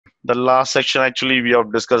The last section actually we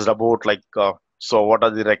have discussed about so what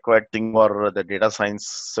are the required thing for the data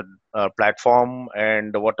science platform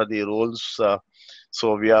and what are the roles.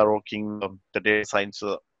 So we are working the data science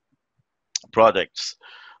projects,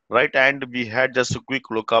 right? And we had just a quick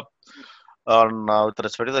look up on with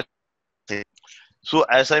respect to the thing. So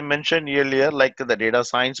as I mentioned earlier, like the data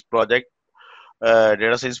science project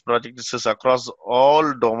is across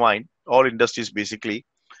all domain, all industries basically.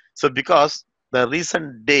 So because the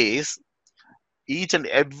recent days each and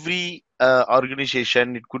every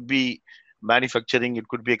organization, it could be manufacturing, it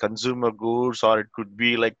could be a consumer goods, or it could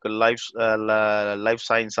be like a life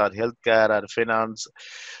science or healthcare or finance,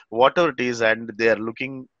 whatever it is, and they are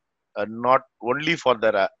looking not only for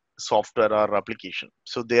their software or application.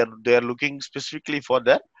 So they are looking specifically for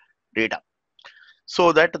their data,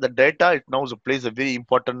 so that the data it now plays a very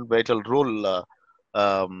important vital role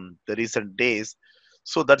the recent days.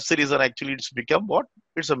 So that's the reason actually it's become what,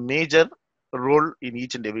 it's a major role in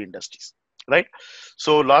each and every industries, right?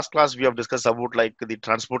 So last class we have discussed about like the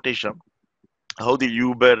transportation, how the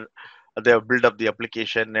Uber they have built up the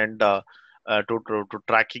application and to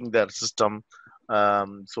tracking their system.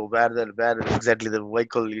 So where exactly the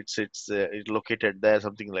vehicle it's located there,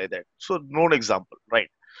 something like that. So known example, right?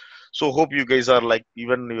 So hope you guys are like,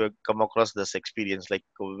 even you have come across this experience, like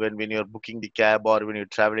when you're booking the cab or when you're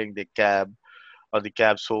traveling the cab or the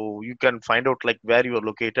cab, so you can find out like where you are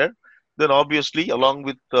located. Then obviously along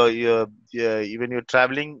with even you're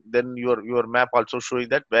traveling, then your map also showing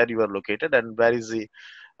that where you are located and where is the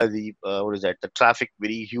what is that, the traffic,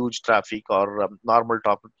 very huge traffic or normal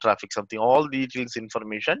top traffic, something, all details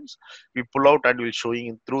informations we pull out and will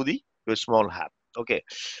showing through the your small app. Okay,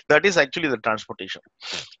 that is actually the transportation.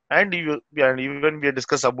 And even we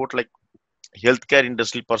discussed about like healthcare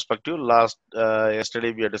industry perspective. Last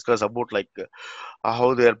yesterday we had discussed about like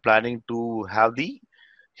how they are planning to have the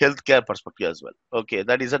healthcare perspective as well. Okay,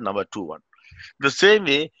 that is a number two one. The same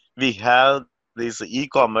way we have this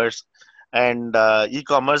e-commerce, and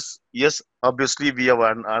e-commerce, yes, obviously we have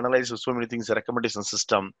analyzed so many things, recommendation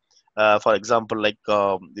system. For example, like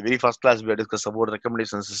the very first class we had discussed about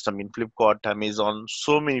recommendation system in Flipkart, Amazon,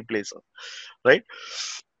 so many places, right?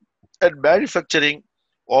 And manufacturing,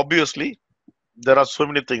 obviously there are so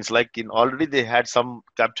many things, like in already they had some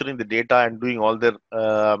capturing the data and doing all their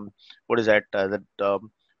what is that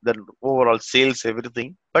the overall sales,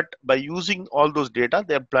 everything. But by using all those data,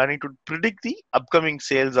 they are planning to predict the upcoming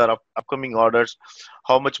sales or upcoming orders,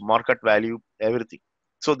 how much market value, everything.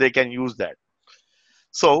 So they can use that.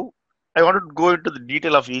 So I wanted to go into the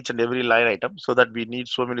detail of each and every line item, so that we need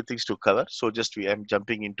so many things to cover. So just I'm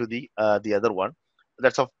jumping into the other one,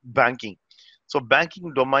 that's of banking. So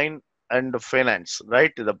banking domain and finance,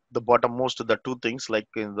 right? The bottom most of the two things like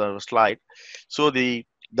in the slide. So the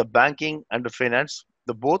banking and the finance,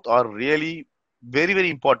 the both are really very very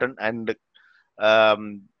important. And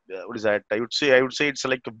what is that? I would say it's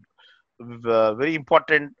like a very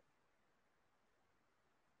important.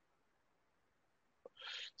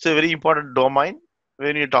 It's a very important domain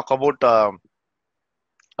when you talk about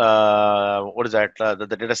what is that, the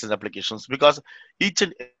data science applications, because each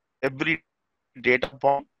and every data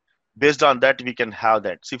point, based on that we can have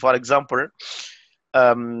that. See, for example,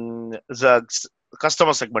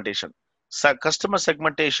 customer segmentation. Customer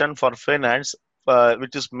segmentation for finance,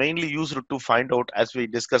 which is mainly used to find out, as we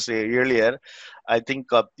discussed earlier. I think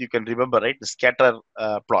you can remember, right? The scatter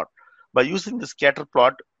plot. By using the scatter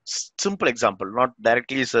plot, simple example, not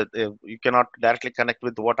directly is you cannot directly connect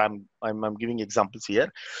with what I'm giving examples here.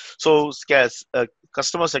 So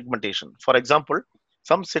customer segmentation. For example,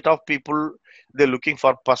 some set of people, they're looking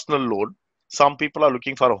for personal loan, some people are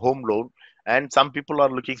looking for a home loan, and some people are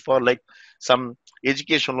looking for like some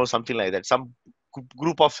education or something like that, some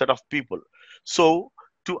group of set of people. So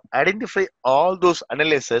to identify all those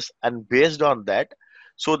analysis, and based on that,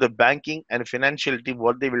 so the banking and financial team,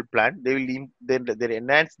 what they will plan, they will then they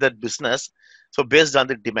enhance that business. So based on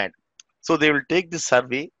the demand, so they will take the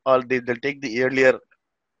survey, or they'll take the earlier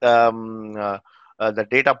the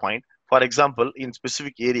data point. For example, in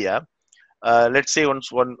specific area, let's say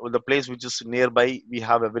once one the place which is nearby, we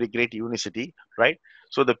have a very great university, right?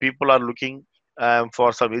 So the people are looking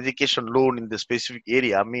for some education loan in the specific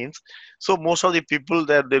area, means, so most of the people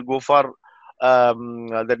there, they go for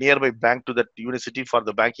the nearby bank to that university for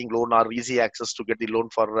the banking loan, or easy access to get the loan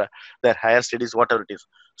for their higher studies, whatever it is.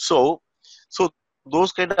 So so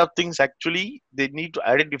those kind of things actually they need to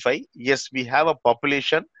identify. Yes, we have a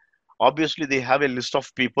population, obviously they have a list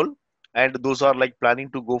of people, and those are like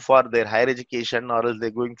planning to go for their higher education, or else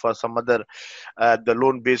they're going for some other the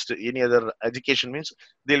loan based any other education, means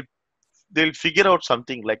they'll they'll figure out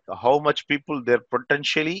something like how much people they're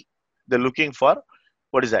potentially they're looking for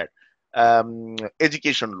what is that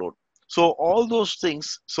education loan. So all those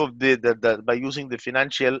things, so by using the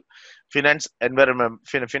finance environment,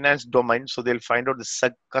 finance domain, so they'll find out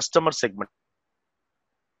the customer segmentation.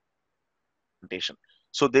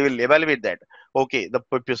 So they will evaluate that. Okay, the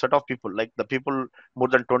set of people, like the people more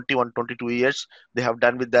than 21, 22 years, they have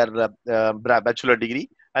done with their bachelor degree,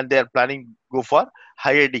 and they are planning go for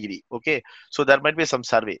higher degree. Okay, so there might be some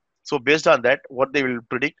survey. So based on that, what they will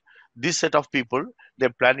predict, this set of people,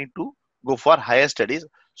 they're planning to go for higher studies,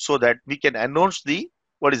 so that we can announce the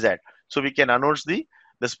what is that. So we can announce the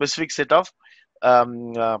specific set of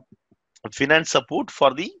um, uh, finance support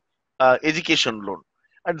for the education loan,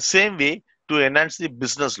 and same way to enhance the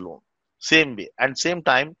business loan, same way, and same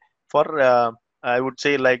time for I would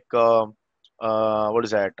say like what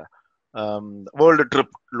is that world trip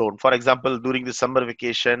loan, for example, during the summer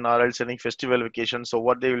vacation or else any festival vacation. So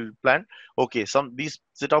what they will plan, okay, some these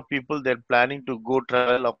set of people, they're planning to go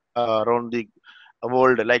travel around the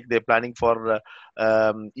world, like they're planning for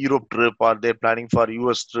Europe trip, or they're planning for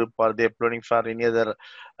US trip, or they're planning for any other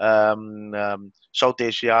South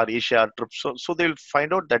Asia or Asia trip. So they will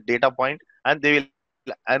find out that data point, and they will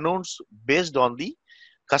announce based on the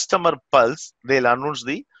customer pulse. They'll announce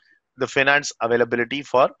the finance availability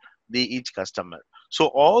for the each customer. So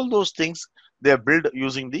all those things they are built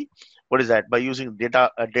using the what is that, by using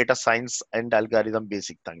data science and algorithm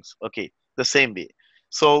basic things. Okay, the same way.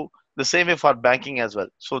 So the same way for banking as well.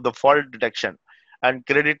 So the fault detection and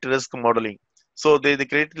credit risk modeling. So the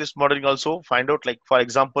credit risk modeling also find out, like for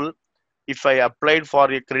example, if I applied for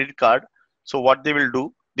a credit card, so what they will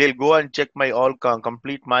do, they'll go and check my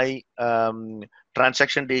complete my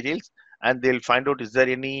transaction details, and they'll find out is there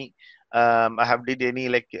any I have did any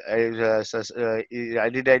like I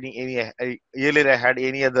did earlier I had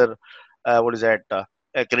any other what is that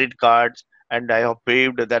credit cards, and I have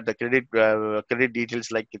paid that the credit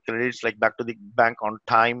details, like credits like back to the bank on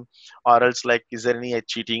time, or else like is there any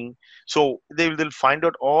cheating. So they'll find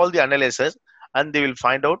out all the analysis, and they will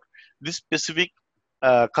find out this specific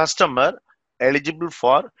customer eligible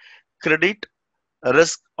for credit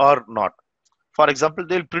risk or not. For example,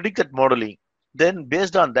 they'll predict that modeling. Then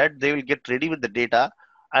based on that, they will get ready with the data.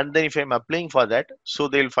 And then if I'm applying for that, so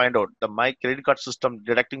they'll find out the my credit card system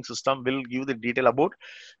deducting system will give the detail about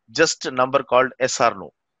just a number called SR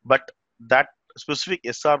no. But that specific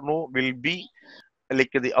SR no will be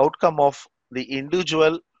like the outcome of the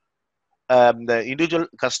individual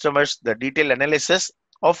customers, the detailed analysis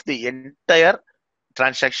of the entire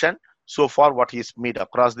transaction so far what he's made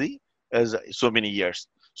across the so many years.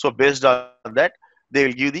 So based on that, they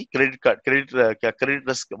will give the credit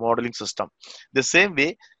risk modeling system. The same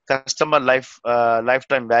way, customer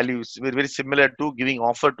lifetime value is very similar to giving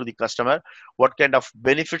offer to the customer, what kind of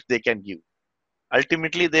benefits they can give.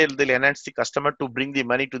 Ultimately, they'll enhance the customer to bring the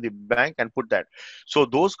money to the bank and put that. So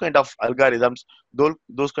those kind of algorithms,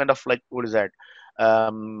 those kind of like what is that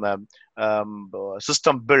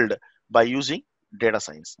system build by using data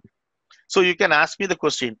science. So you can ask me the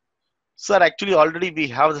question, sir, actually already we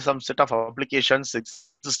have some set of applications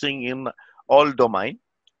existing in all domain.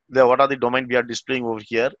 What are the domain we are displaying over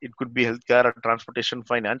here? It could be healthcare or transportation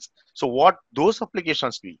finance. So what those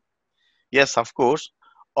applications be? Yes, of course,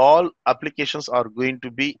 all applications are going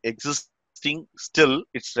to be existing still,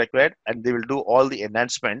 it's required, and they will do all the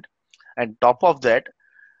enhancement. And top of that,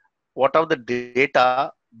 what are the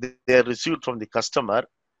data they are received from the customer.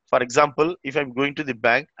 For example, if I'm going to the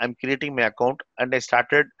bank, I'm creating my account and I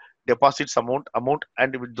started deposit some amount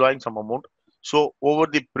and withdrawing some amount. So over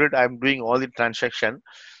the period, I'm doing all the transaction.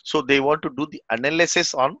 So they want to do the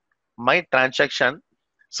analysis on my transaction.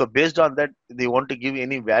 So based on that, they want to give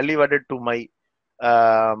any value added to my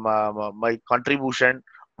contribution,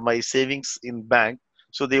 my savings in bank.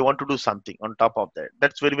 So they want to do something on top of that.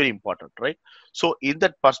 That's very important, right? So in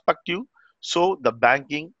that perspective, so the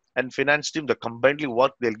banking and finance team, the combinedly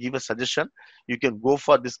work, they'll give a suggestion. You can go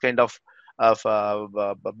for this kind of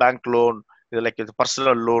bank loan, like a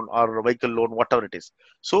personal loan or vehicle loan, whatever it is.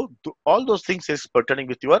 So all those things is pertaining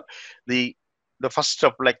with your the the first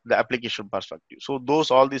step, like the application perspective. So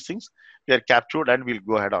those all these things we are captured, and we'll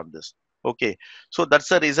go ahead on this. Okay, so that's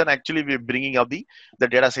the reason actually we're bringing up the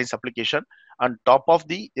data science application on top of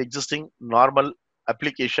the existing normal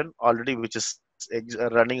application already, which is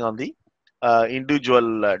running on the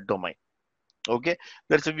individual domain. Okay,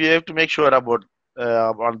 that's we have to make sure about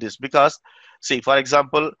on this, because see, for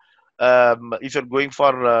example, if you're going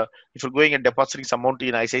for if you're going and depositing some amount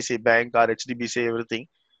in ICICI Bank or HDBC, everything.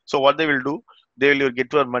 So what they will do, they will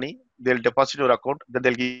get your money, they'll deposit your account, then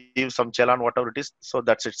they'll give some challan, whatever it is. So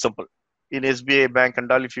that's it, simple. in SBI bank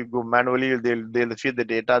and all, if you go manually, they'll feed the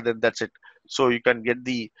data, then that's it. So you can get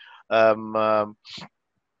um, um,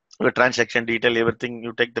 the transaction detail, everything.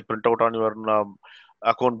 You take the printout on your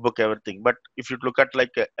account book, everything. But if you look at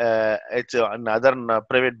like it's another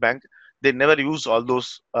private bank, they never use all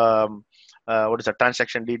those what is a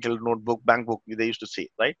transaction detail notebook, bank book they used to say,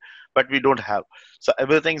 right? But we don't have. So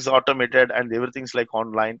everything's automated and everything's like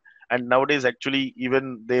online. And nowadays, actually,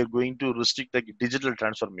 even they're going to restrict the digital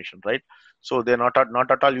transformation, right? So they're not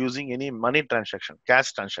at all using any money transaction,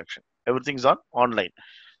 cash transaction. Everything's on online.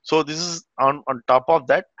 So this is on top of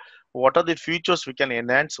that, what are the features we can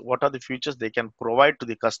enhance, what are the features they can provide to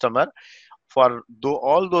the customer. For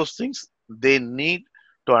all those things, they need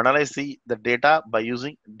to analyze the data by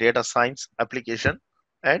using data science application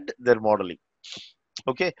and their modeling.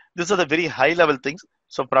 Okay, these are the very high level things.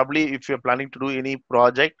 So probably if you're planning to do any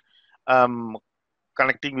project, um,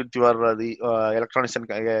 connecting with your the electronics and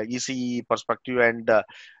ECE perspective, and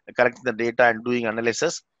collecting the data and doing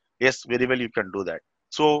analysis, yes, very well you can do that.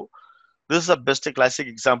 So this is the best classic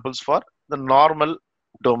examples for the normal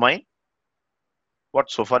domain what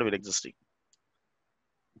so far we're existing.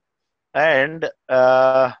 And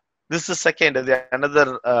this is second,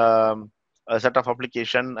 another set of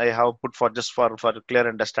application I have put for just for clear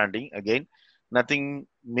understanding. Again, nothing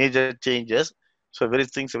major changes. So very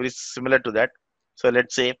things very similar to that. So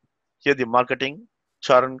let's say here the marketing,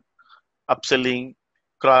 churn, upselling,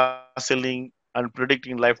 cross-selling, and predicting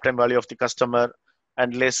lifetime value of the customer.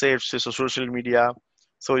 And let's say it's a social media,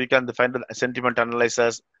 so you can find the sentiment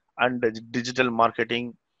analysis and the digital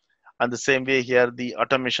marketing. And the same way here, the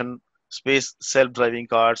automation, space, self-driving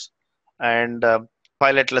cars, and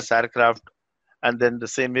pilotless aircraft. And then the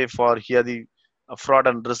same way for here, the fraud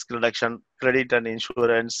and risk reduction, credit and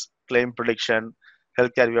insurance, claim prediction,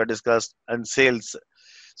 healthcare we have discussed, and sales.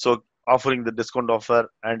 So offering the discount offer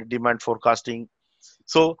and demand forecasting.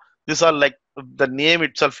 So these are like the name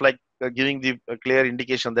itself, like giving the clear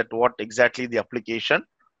indication that what exactly the application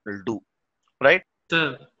will do, right?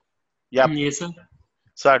 Sir. Yeah. Yes, sir.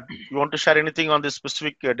 So you want to share anything on this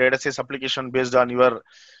specific data science application based on your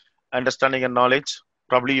understanding and knowledge?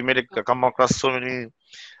 Probably you may come across so many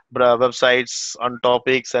websites on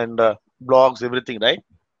topics and blogs, everything, right?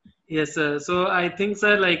 Yes, sir. So I think,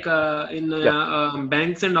 sir, like in Yeah.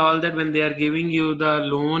 banks and all that, when they are giving you the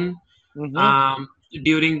loan, Mm-hmm. um,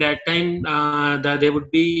 during that time, they would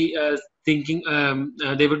be thinking,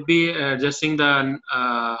 they would be adjusting the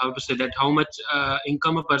how to say that how much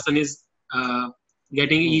income a person is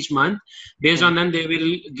getting Mm-hmm. each month. Based on them, they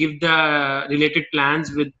will give the related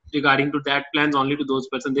plans with regarding to that plans only to those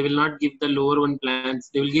person. They will not give the lower one plans. They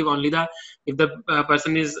will give only the if the person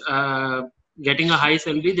is getting a high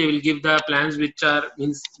salary, they will give the plans which are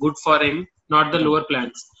means good for him, not the Mm. lower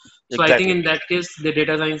plans. So I think Exactly. in that case, the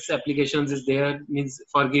data science applications is there means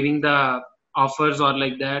for giving the offers or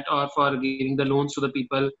like that, or for giving the loans to the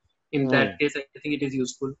people. In that Mm. case, I think it is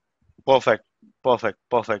useful. Perfect. Perfect.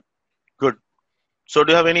 Perfect. Good. So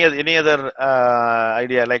do you have any other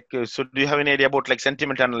idea? Like, so do you have any idea about like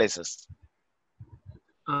sentiment analysis?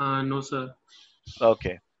 No, sir.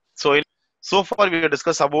 Okay. So so far we have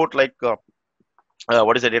discussed about like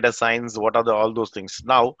what is the data science, what are the all those things.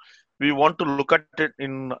 Now we want to look at it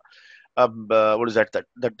in what is that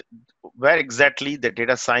where exactly the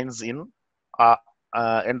data science in uh,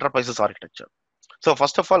 enterprises architecture. So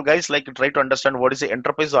first of all, guys, like try to understand what is the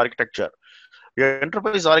enterprise architecture.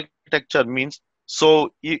 Enterprise architecture means, so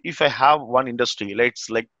if I have one industry, like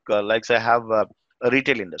say I have a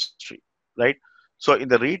retail industry, right? So in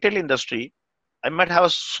the retail industry, I might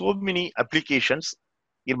have so many applications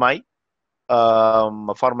in my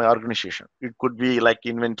for my organization. It could be like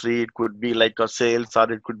inventory, it could be like a sales,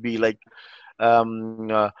 or it could be like um,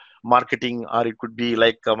 uh, marketing, or it could be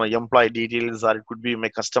like my employee details, or it could be my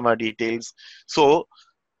customer details. So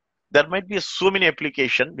there might be so many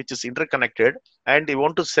application which is interconnected, and they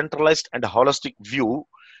want to centralized and holistic view.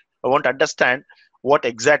 I want to understand what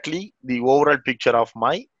exactly the overall picture of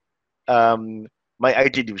um, my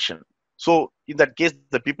IT division. So in that case,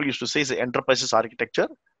 the people used to say the enterprises architecture,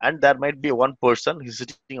 and there might be one person who's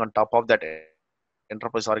sitting on top of that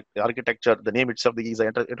enterprise architecture. The name itself is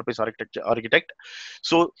enterprise architect.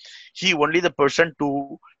 So he only the person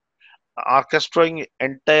to orchestrating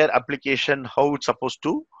entire application how it's supposed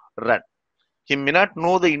to run. He may not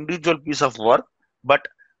know the individual piece of work, but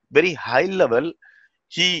very high level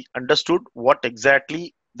he understood what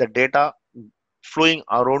exactly the data flowing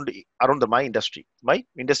around my industry. My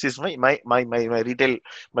industry is my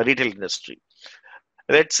retail industry.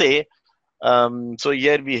 Let's say so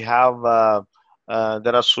here we have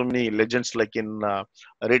there are so many legends like in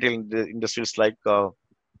retail industries like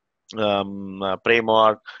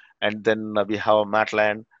Framework, and then we have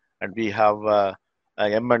Matland, and we have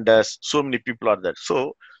M&S. So many people are there.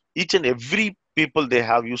 So each and every people they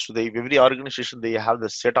have used to every organization they have the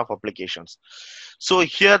set of applications. So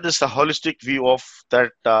here this is a holistic view of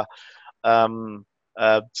that. Um,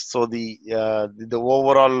 so the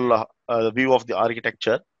overall view of the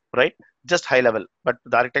architecture, right? Just high level, but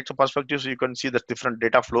the architecture perspective, so you can see the different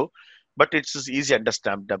data flow, but it's just easy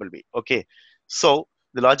understandable way. Okay, so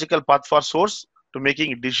the logical path for source to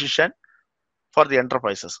making a decision for the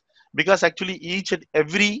enterprises, because actually each and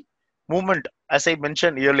every movement, as I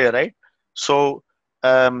mentioned earlier, right? So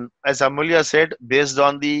as Amelia said, uh,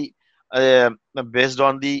 the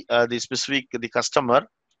specific the customer,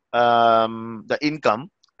 the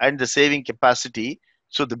income and the saving capacity,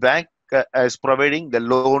 so the bank is providing the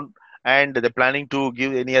loan, and they're planning to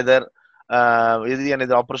give any other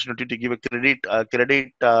opportunity to give a credit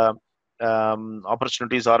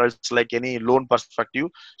opportunities, or else like any loan perspective.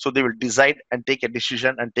 So they will decide and take a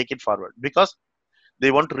decision and take it forward, because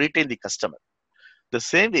they want to retain the customer. The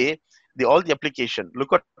same way, the all the application,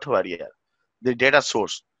 look at over here, the data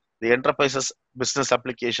source, the enterprises business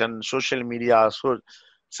application, social media, so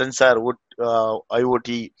sensor,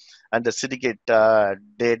 IoT, and the syndicate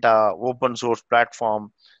data, open source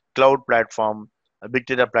platform, cloud platform, big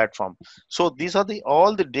data platform. So these are the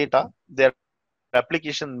all the data. Their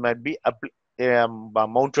application might be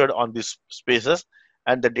mounted on these spaces,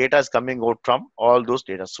 and the data is coming out from all those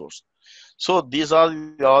data source. So these are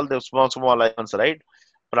all the small icons, right?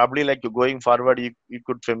 Probably like going forward, you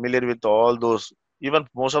could familiar with all those, even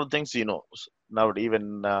most of the things, now,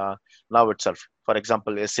 even now itself. For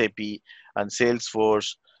example, SAP and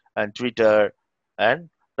Salesforce and Twitter, and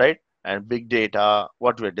right, and big data,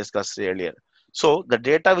 what we discussed earlier. So the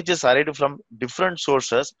data which is arrived from different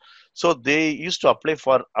sources, so they used to apply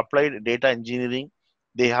for applied data engineering.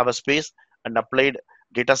 They have a space and applied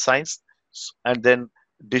data science, and then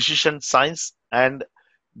decision science, and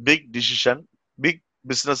big decision, big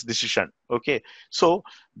business decision. Okay, so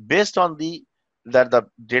based on the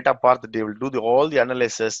data part, they will do all the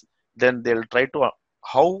analysis. Then they'll try to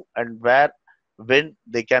how and where, when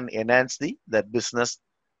they can enhance the business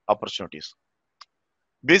opportunities.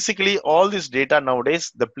 Basically all this data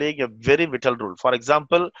nowadays, they're playing a very vital role. For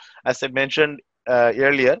example, as I mentioned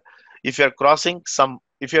earlier, if you're crossing some,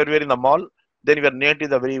 if you're in the mall, then you are near to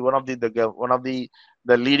the very one of the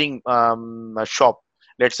leading shop,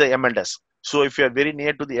 let's say M&S. So if you are very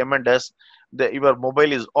near to the M&S, your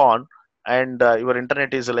mobile is on, and your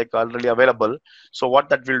internet is like already available. So what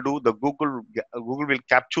that will do, the Google will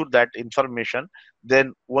capture that information.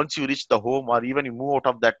 Then once you reach the home, or even you move out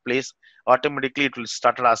of that place, automatically it will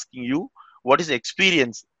start asking you what is the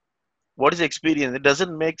experience. What is the experience? It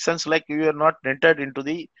doesn't make sense like you are not entered into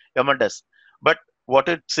the M&S, but what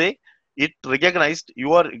it say, it recognized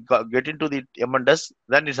you are get into the M&S,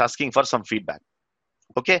 then it's asking for some feedback.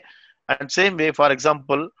 Okay, and same way, for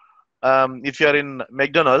example, if you are in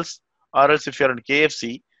McDonald's, or else if you are in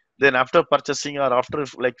KFC, then after purchasing or after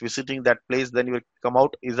like visiting that place, then you will come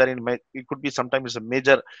out. Is there it could be sometimes a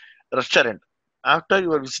major restaurant. After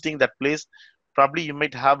you are visiting that place, probably you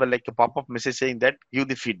might have like a pop-up message saying that give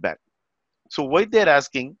the feedback. So why they're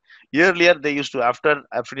asking, earlier they used to, after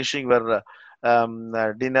finishing your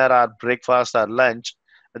dinner or breakfast or lunch,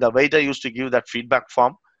 the waiter used to give that feedback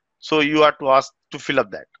form. So you are to ask to fill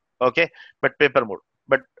up that. Okay, but paper mode.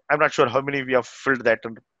 But I'm not sure how many we have filled that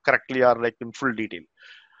correctly or like in full detail.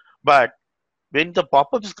 But when the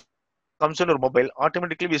pop-ups comes on your mobile,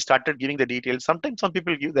 automatically we started giving the details. Sometimes some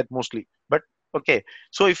people give that mostly, but okay.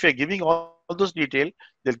 So if you're giving all those detail,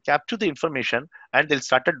 they'll capture the information and they'll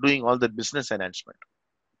started doing all the business enhancement.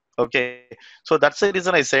 Okay, so that's the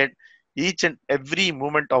reason I said each and every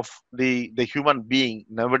movement of the human being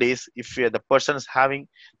nowadays, if the person is having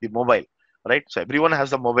the mobile, right? So everyone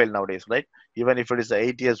has a mobile nowadays, right? Even if it is a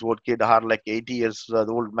 8 years old kid or like 80 years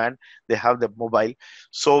old man, they have the mobile.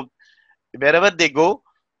 So wherever they go,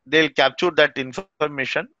 they'll capture that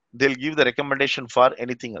information. They'll give the recommendation for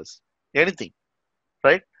anything else, anything,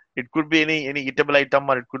 right? It could be any eatable item,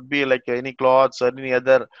 or it could be like any clothes or any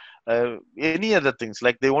other things.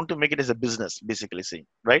 Like they want to make it as a business, basically saying,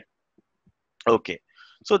 right? Okay,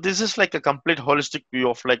 so this is like a complete holistic view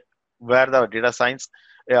of like where the data science,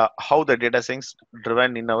 how the data science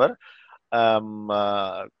driven in our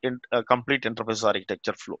complete enterprise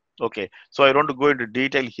architecture flow. Okay, so I don't want to go into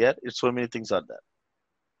detail here. It's so many things are there,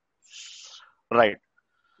 right?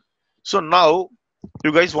 So now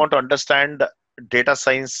you guys want to understand data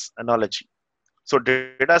science analogy. So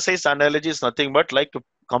data science analogy is nothing but like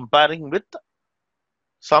comparing with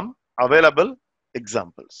some available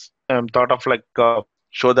examples. Thought of like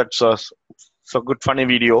show that so good funny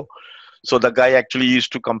video. So the guy actually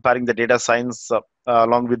used to comparing the data science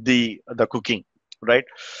along with the cooking, right?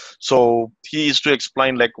 So he used to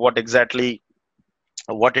explain like what exactly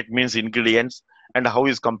what it means ingredients and how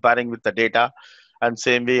he's comparing with the data, and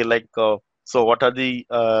same way like so what are the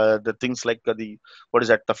things like the what is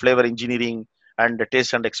that the flavor engineering and the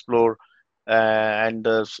taste and explore and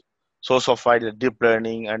source of file deep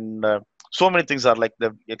learning and so many things are like they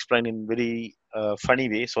explained in very funny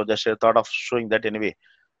way. So just a thought of showing that anyway.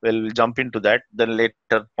 We'll jump into that. Then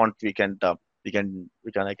later point we can I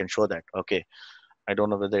can show that. Okay. I don't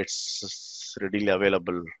know whether it's readily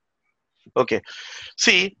available. Okay.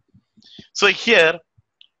 See, so here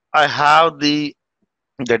I have the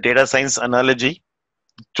data science analogy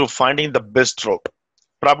to finding the best route.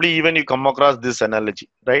 Probably even you come across this analogy,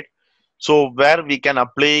 right? So where we can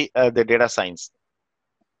apply the data science,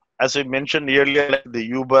 as I mentioned earlier, like the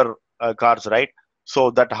Uber cars, right?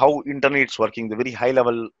 So that how internet is working, the very high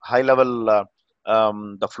level,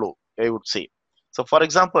 the flow, I would say. So for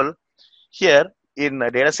example, here in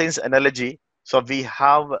a data science analogy, so we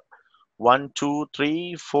have one, two,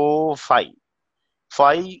 three, four, five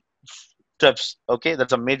steps. Okay,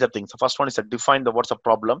 that's a major thing. So first one is to define the what's a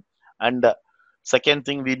problem, and second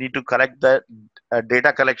thing we need to correct the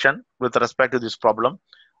data collection with respect to this problem,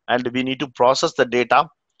 and we need to process the data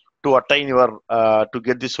to attain your to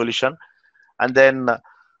get the solution, and then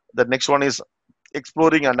the next one is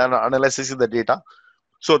exploring and analyzing the data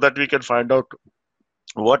so that we can find out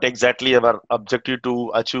what exactly our objective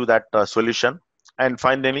to achieve that solution, and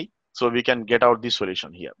finally so we can get out the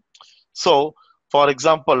solution here. So, for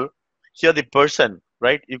example, here the person,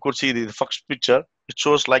 right? You could see the first picture. It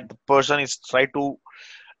shows like the person is trying to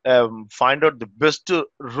find out the best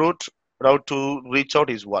route to reach out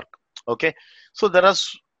his work. Okay, so there are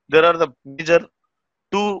the major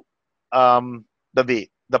two the way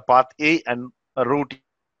the path A and route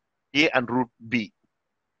A and route B.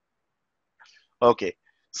 Okay,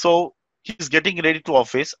 so he's getting ready to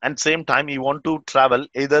office and same time he want to travel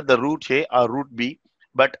either the route A or route B,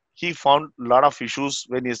 but he found a lot of issues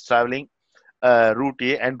when he's traveling route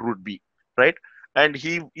A and route B, right? And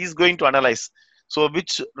he is going to analyze so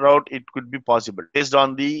which route it could be possible based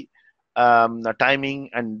on the timing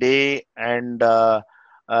and day and the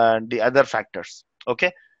other factors.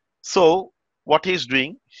 Okay, so what he's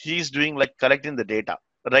doing like collecting the data,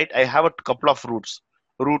 right? I have a couple of routes,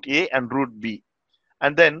 route A and route B,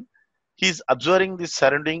 and then he's observing the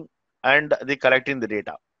surrounding and the collecting the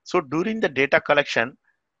data. So during the data collection,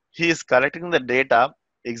 he is collecting the data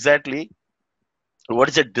exactly what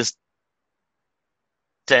is the distance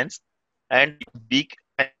and week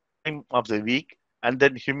and time of the week and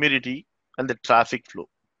then humidity and the traffic flow.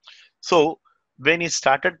 So when he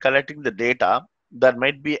started collecting the data, there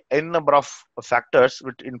might be n number of factors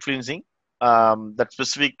which influencing that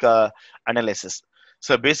specific analysis.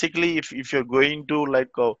 So basically, if you're going to like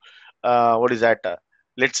what is that?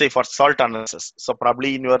 Let's say for salt analysis. So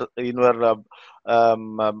probably in your 11th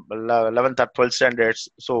or 12th standards.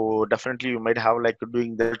 So definitely you might have like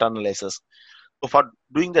doing the salt analysis. So for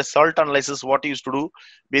doing the salt analysis, what you used to do,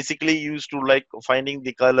 basically you used to like finding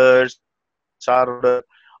the colors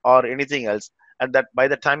or anything else, and that by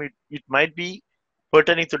the time it might be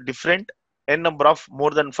pertaining to different n number of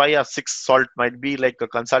more than five or six salt might be like a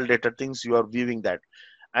consolidated things you are viewing that,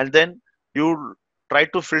 and then you try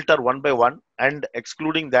to filter one by one and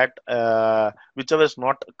excluding that whichever is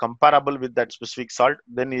not comparable with that specific salt,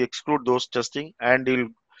 then you exclude those testing and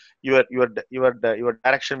your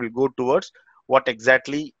direction will go towards what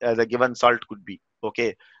exactly the given salt could be.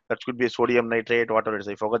 Okay, that could be sodium nitrate, whatever it is,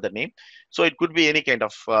 I forgot the name. So it could be any kind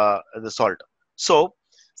of the salt. So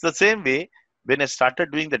it's the same way when I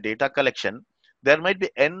started doing the data collection, there might be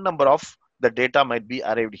n number of the data might be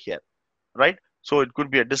arrived here, right? So it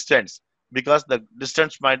could be a distance because the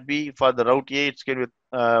distance might be for the route A, it's going to be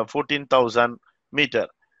 14,000 meter,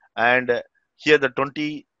 and here the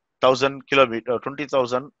 20,000 kilometer,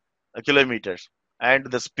 20,000 kilometers, and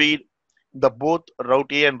the speed, the both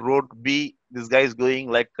route A and route B, this guy is going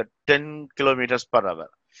like 10 kilometers per hour,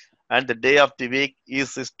 and the day of the week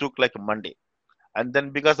is took like Monday, and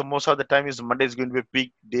then because the most of the time is Monday is going to be a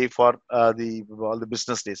peak day for the all the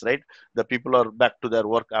business days, right? The people are back to their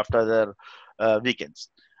work after their weekends,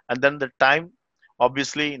 and then the time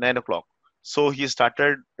obviously 9 o'clock. So he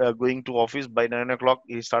started going to office by 9 o'clock.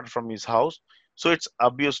 He started from his house, so it's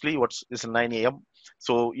obviously what's is 9 a.m.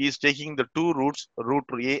 So he's taking the two routes, route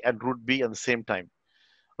A and route B at the same time,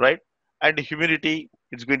 right? And humidity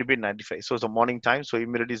it's going to be 95. So it's a morning time, so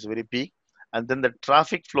humidity is very peak, and then the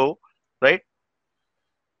traffic flow, right?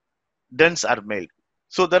 Dense are mild.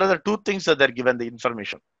 So there are the two things that they're given the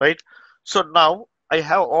information, right? So now I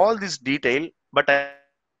have all this detail, but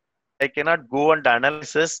I cannot go and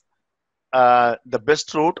analyze the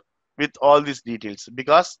best route with all these details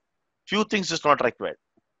because few things is not required.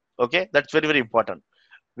 Okay, that's very very important.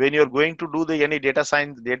 When you're going to do the any data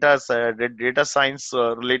science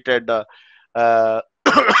related uh,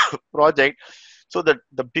 project, so that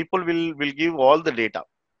the people will give all the data,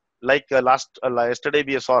 like yesterday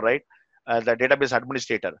we saw, right? The database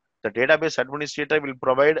administrator, will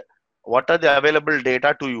provide what are the available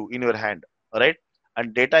data to you in your hand, right?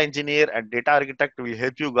 And data engineer and data architect will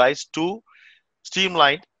help you guys to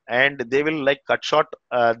streamline, and they will like cut short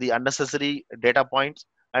the unnecessary data points,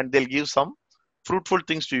 and they'll give some fruitful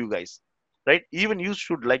things to you guys, right? Even you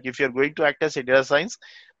should, like, if you're going to act as a data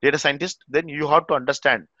scientist, then you have to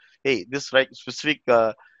understand, hey, this right specific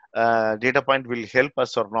data point will help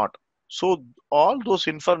us or not. So all those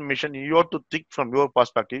information you have to think from your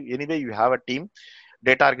perspective. Anyway, you have a team,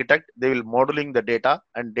 data architect, they will modeling the data,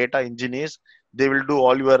 and data engineers, they will do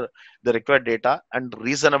all your the required data and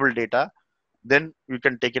reasonable data, then you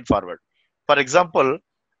can take it forward. For example,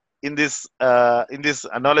 in this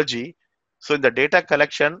analogy, so in the data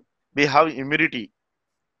collection we have immunity,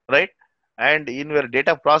 right? And in your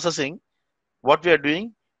data processing, what we are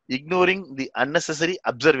doing, ignoring the unnecessary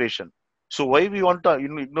observation. So why we want to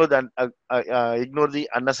ignore the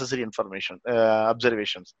unnecessary information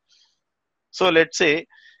observations? So let's say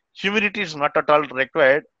humidity is not at all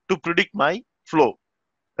required to predict my flow,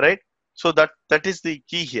 right? So that is the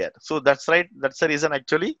key here. So that's right, that's the reason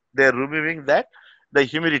actually they're removing that, the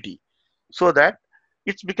humidity, so that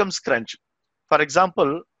it becomes crunch. For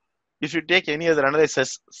example, if you take any other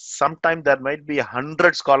analysis, sometimes there might be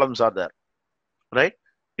hundreds columns are there, right?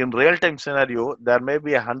 In real time scenario there may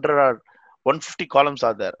be 100 or 150 columns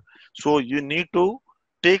are there. So you need to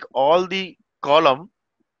take all the column.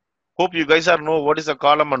 Hope you guys are know what is a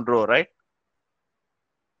column and row, right,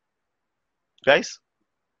 guys?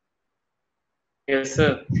 Yes,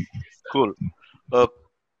 sir. Cool.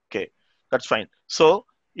 Okay, that's fine. So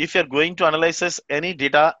if you're going to analyze any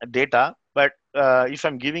data, but if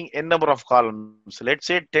I'm giving n number of columns, let's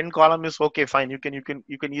say 10 column is okay, fine. You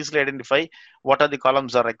can easily identify what are the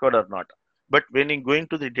columns are required or not. But when you go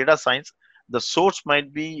into the data science, the source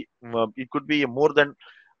might be it could be more than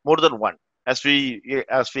one, as we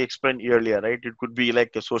explained earlier, right? It could be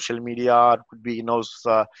like a social media, or it could be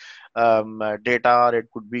data, or it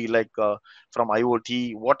could be like from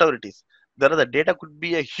IoT, whatever it is. There are the data could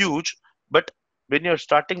be a huge, but when you're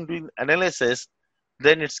starting doing analysis,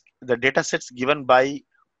 then it's the data sets given by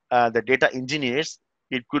the data engineers.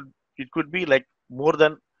 It could be like more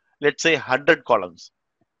than, let's say, 100 columns.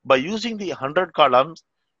 By using the 100 columns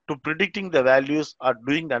to predicting the values or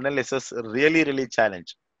doing the analysis, really really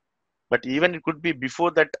challenge. But even it could be before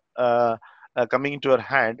that, coming into your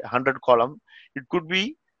hand 100 column, it could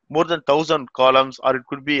be more than 1000 columns, or it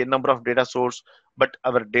could be a number of data source. But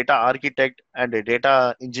our data architect and the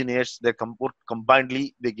data engineers, they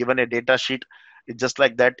combinedly they given a data sheet. It's just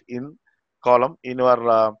like that in column in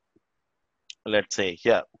your let's say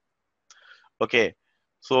here. Okay,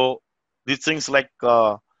 so these things like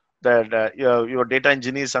that your data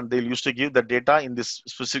engineers, and they used to give the data in this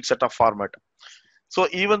specific set of format. So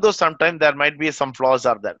even though sometimes there might be some flaws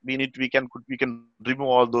are there, we can remove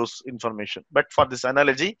all those information. But for this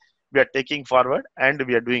analogy, we are taking forward and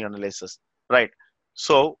we are doing analysis, right?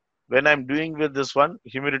 So when I'm doing with this one,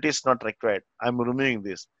 humidity is not required. I'm removing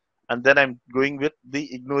this, and then I'm going with the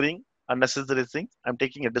ignoring unnecessary thing. I'm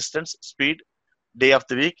taking a distance, speed, day of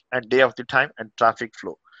the week, and day of the time, and traffic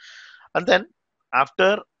flow. And then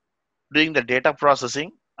after doing the data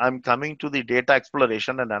processing, I'm coming to the data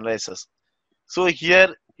exploration and analysis. So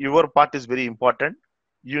here your part is very important.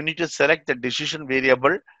 You need to select the decision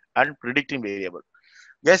variable and predicting variable.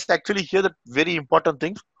 Yes, actually here the very important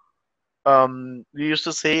thing. We used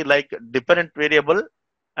to say like dependent variable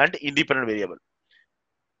and independent variable.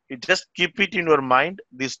 You just keep it in your mind.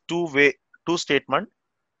 These two statement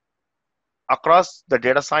across the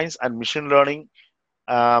data science and machine learning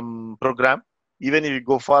program. Even if you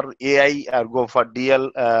go for AI or go for DL,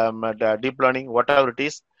 the deep learning, whatever it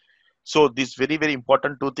is. So these very very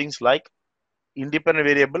important two things like independent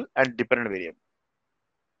variable and dependent variable,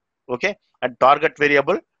 okay, and target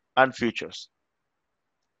variable and futures.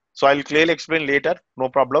 So I'll clearly explain later, no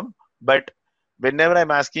problem. But whenever I'm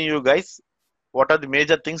asking you guys what are the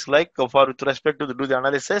major things, like for with respect to do the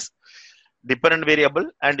analysis, dependent variable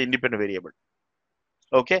and independent variable,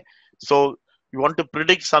 okay. So you want to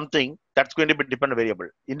predict something, that's going to be dependent variable.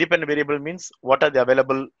 Independent variable means what are the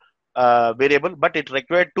available variable, but it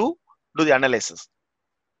required to do the analysis,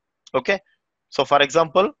 okay. So for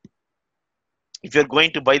example, if you're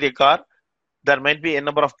going to buy the car, there might be a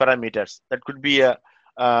number of parameters. That could be a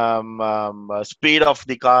speed of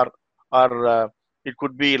the car, or it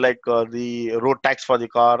could be like the road tax for the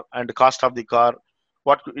car and the cost of the car.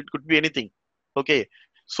 It could be anything. Okay,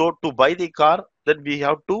 so to buy the car, then we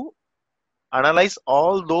have to analyze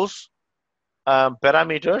all those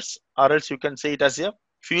parameters, or else you can say it as a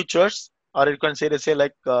futures, or you can say it as a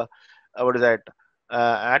like what is that,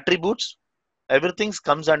 attributes. Everything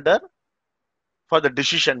comes under for the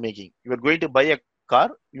decision making. You are going to buy a car,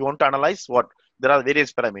 you want to analyze what there are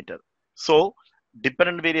various parameters. So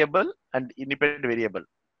dependent variable and independent variable,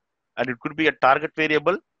 and it could be a target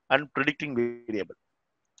variable and predicting variable.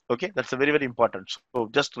 Okay, that's a very very important. So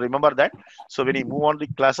just remember that. So when you move on the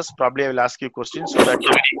classes, probably I will ask you questions so that.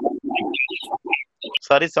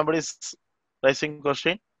 Sorry, somebody's raising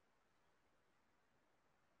question.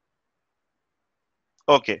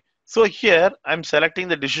 Okay, so here I'm selecting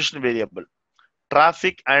the decision variable,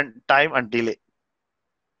 traffic and time and delay,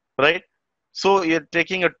 right? So you're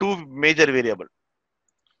taking a two major variable.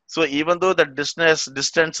 So even though the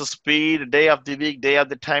distance, speed, day of the week, day of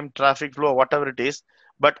the time, traffic flow, whatever it is,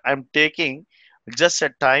 but I'm taking just a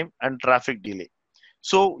time and traffic delay.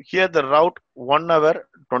 So here the route 1 hour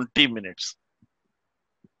 20 minutes.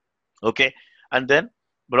 Okay, and then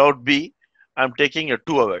route B, I'm taking a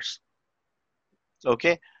 2 hours.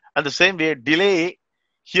 Okay, and the same way delay,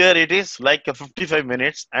 here it is like a 55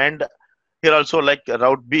 minutes, and here also like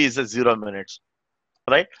route B is a 0 minutes,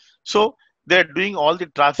 right? So they're doing all the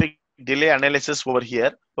traffic delay analysis over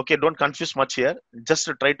here. Okay, don't confuse much here. Just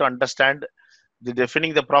to try to understand the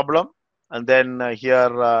defining the problem, and then here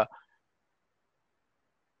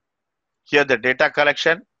the data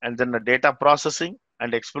collection, and then the data processing,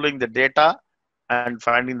 and exploring the data and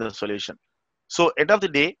finding the solution. So end of the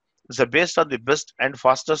day, it's based on the best and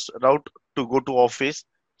fastest route to go to office.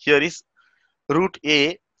 Here is route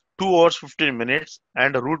A, 2 hours 15 minutes,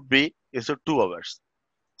 and route B is a 2 hours.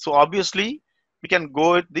 So obviously we can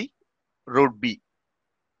go with the route B,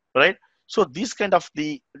 right? So these kind of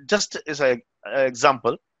the just as a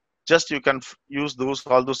example, just you can use those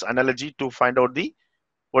all those analogy to find out the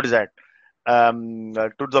what is that,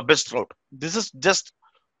 to the best route. This is just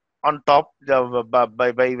on top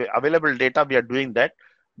by available data we are doing that,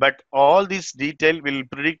 but all this detail will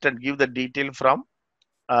predict and give the detail from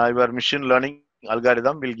your machine learning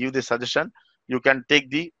algorithm will give the suggestion. You can take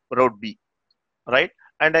the route B, right?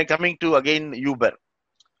 And I'm coming to again Uber.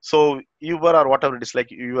 So Uber or whatever it is, like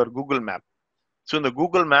your Google Map. So in the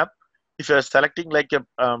Google Map, if you are selecting like a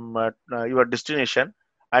your destination,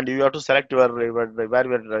 and you have to select where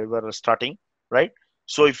you are starting, right?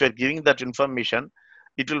 So if you're giving that information,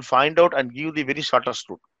 it will find out and give the very shortest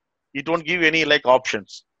route. It won't give any like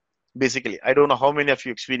options. Basically, I don't know how many of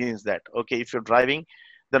you experience that. Okay, if you're driving,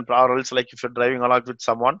 then or else like if you're driving along with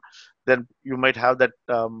someone, then you might have that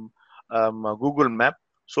Google Map.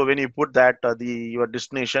 So when you put that the your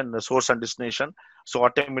destination, the source and destination, so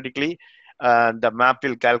automatically the map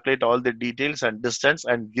will calculate all the details and distance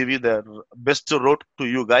and give you the best route to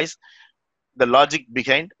you guys. The logic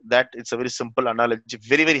behind that, it's a very simple analogy,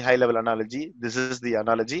 very very high level analogy. This is the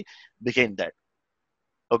analogy behind that.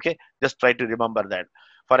 Okay, just try to remember that.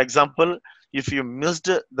 For example, if you missed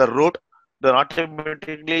the route, then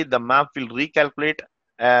automatically the map will recalculate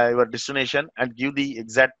your destination and give the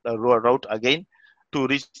exact route again to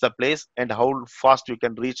reach the place, and how fast you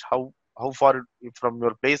can reach, how far from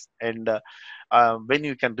your place, and when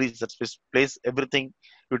you can reach that place. Everything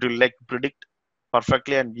it will like predict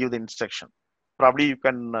perfectly and give the instruction. Probably you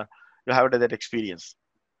can you have that experience.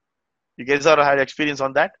 You guys are had experience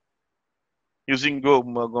on that using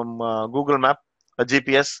Google Map,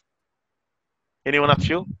 GPS. Any one of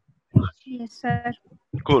you? Yes, sir.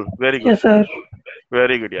 Cool. Very good. Yes, sir.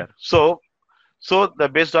 Very good. Yeah. So the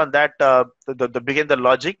based on that, the begin the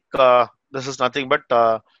logic. This is nothing but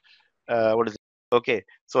what is it? Okay.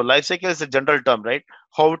 So life cycle is a general term, right?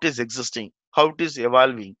 How it is existing, how it is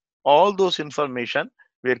evolving. All those information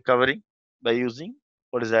we are covering by using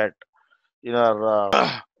what is that in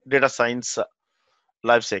our data science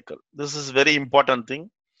life cycle. This is very important thing.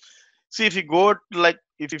 See, if you go like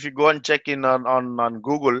if you go and check in on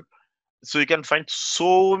Google, so you can find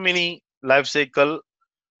so many life cycle.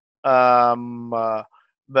 um, uh,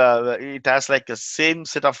 it has like a same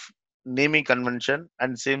set of naming convention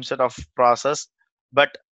and same set of process,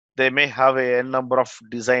 but they may have a number of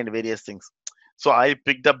design various things. So I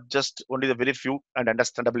picked up just only the very few and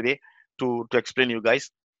understandable way to explain you guys,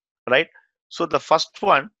 right? So the first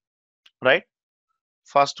one, right?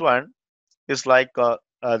 First one is like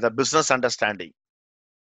the business understanding,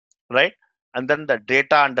 right? And then the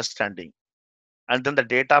data understanding, and then the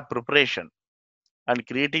data preparation and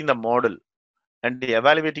creating the model and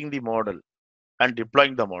evaluating the model and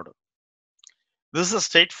deploying the model. This is a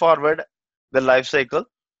straightforward the life cycle.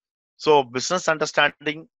 So business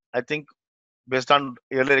understanding, I think based on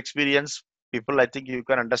earlier experience, people, I think you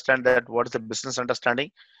can understand that what is the business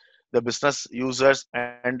understanding, the business users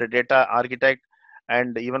and the data architect,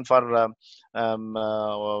 and even for what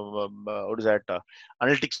is that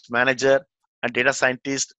analytics manager and data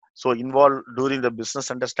scientist, so involved during the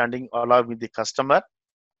business understanding along with the customer,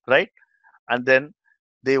 right? And then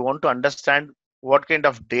they want to understand what kind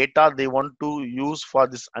of data they want to use for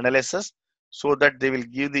this analysis, so that they will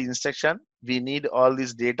give the instruction, we need all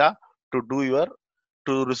this data to do your,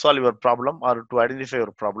 to resolve your problem or to identify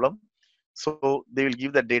your problem. So they will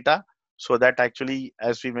give the data, so that actually,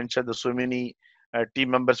 as we mentioned, the so many team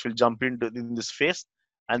members will jump into in this phase,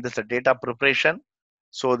 and there's a data preparation.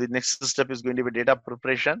 So the next step is going to be data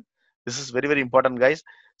preparation. This is very very important, guys.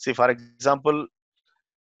 See, for example,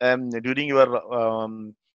 during your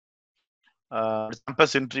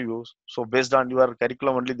campus interviews, so based on your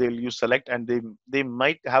curriculum only they will use select, and they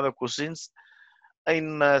might have a questions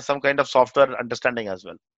in some kind of software understanding as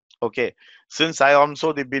well. Okay, since I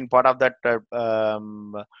also they've been part of that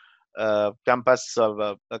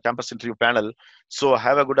campus interview panel, so I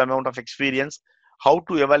have a good amount of experience how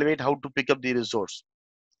to evaluate, how to pick up the resource,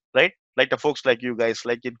 right? Like the folks like you guys,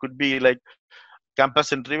 like it could be like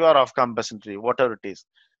campus interview or off campus interview, whatever it is.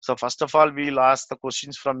 So first of all, we'll ask the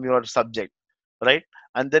questions from your subject, right?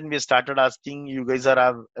 And then we started asking, you guys are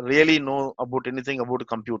have really know about anything about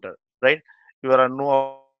computer, right? You are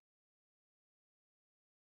know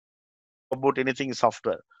about anything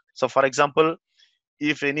software. So for example,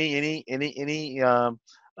 if any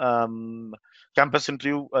um, campus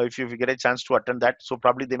interview, if you get a chance to attend that, so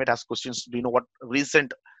probably they might ask questions, do you know what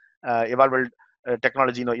recent evolved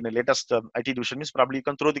technology, in the latest IT division means, probably you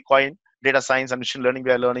can throw the coin, data science and machine learning,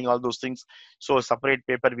 we are learning all those things. So separate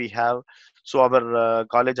paper we have. So our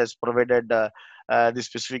college has provided this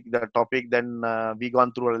specific the topic, then we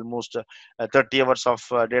gone through almost 30 hours of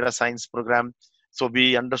data science program. So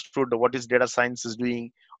we understood what is data science is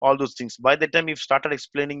doing, all those things. By the time we started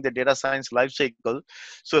explaining the data science life cycle,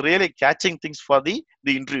 so really catching things for the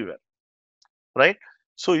interviewer, right?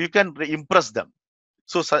 So you can impress them.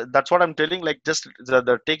 So, that's what I'm telling, like just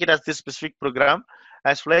take it as this specific program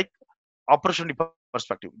as like opportunity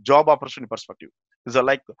perspective, job opportunity perspective. Is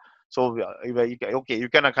like, so okay, you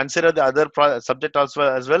can consider the other subject also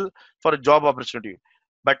as well for a job opportunity,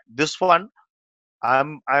 but this one,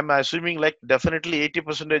 I'm assuming like definitely 80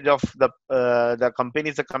 percentage of the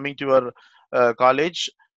companies are coming to your college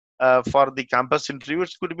for the campus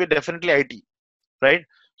interviews could be definitely IT, right?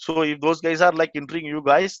 So if those guys are like entering you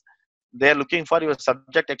guys, they are looking for your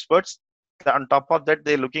subject experts. On top of that,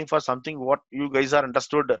 they're looking for something what you guys are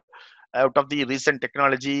understood out of the recent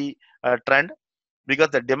technology trend, because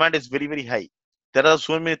the demand is very very high. There are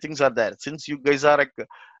so many things are there. Since you guys are like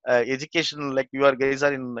education, like you are guys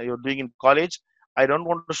are in, you're doing in college, I don't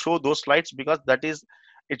want to show those slides because that is,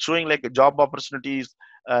 it's showing like job opportunities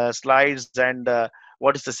slides, and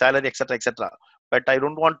what is the salary, etc etc. But I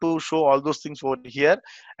don't want to show all those things over here,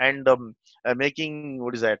 and making,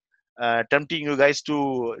 what is that, tempting you guys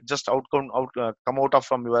to just come out of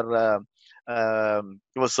from your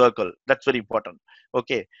circle. That's very important.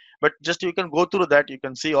 Okay, but just you can go through that, you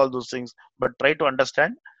can see all those things, but try to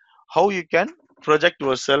understand how you can project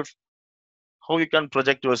yourself, how you can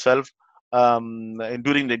project yourself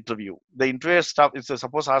during the interview. The interviewer stuff is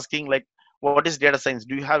suppose asking like, what is data science,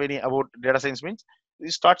 do you have any about data science means, you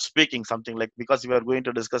start speaking something like, because we are going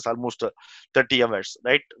to discuss almost 30 hours,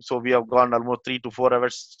 right? So we have gone almost 3 to 4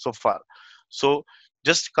 hours so far. So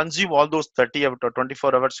just consume all those 30 or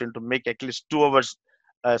 24 hours into make at least 2 hours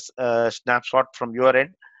as a snapshot from your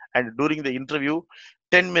end. And during the interview,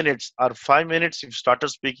 10 minutes or 5 minutes, if you started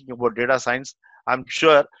speaking about data science, I'm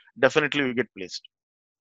sure definitely you get placed,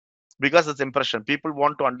 because it's impression. People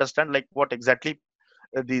want to understand like what exactly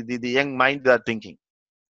the young mind they are thinking.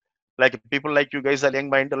 Like people like you guys are young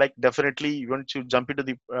mind, like definitely once you jump into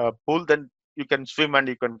the pool, then you can swim and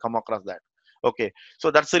you can come across that. Okay, so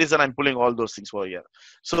that's the reason I'm pulling all those things over here.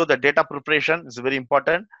 So the data preparation is very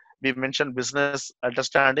important. We mentioned business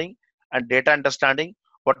understanding and data understanding,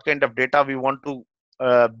 what kind of data we want to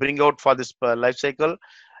bring out for this life cycle,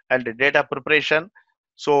 and the data preparation.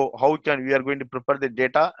 So how can we are going to prepare the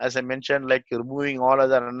data, as I mentioned, like removing all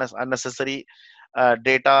other unnecessary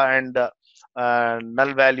data, and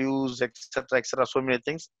null values, etc etc, so many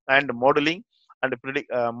things, and modeling and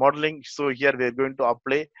predict modeling. So here we are going to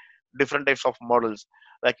apply different types of models,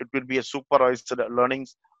 like it will be a supervised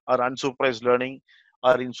learnings or unsupervised learning,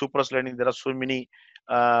 or in Supras Learning, there are so many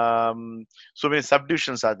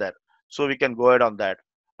subdivisions are there. So we can go ahead on that.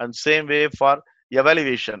 And same way for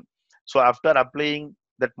evaluation. So after applying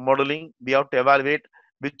that modeling, we have to evaluate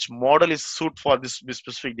which model is suit for this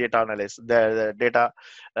specific data analysis, the data,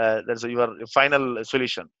 that's your final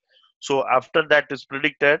solution. So after that is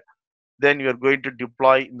predicted, then you are going to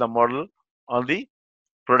deploy the model on the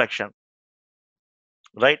production,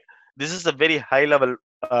 right? This is a very high level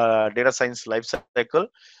data science life cycle.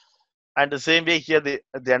 And the same way here, the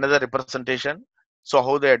another representation. So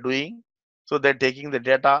how they are doing? So they're taking the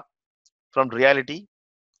data from reality,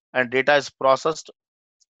 and data is processed,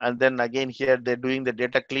 and then again here they're doing the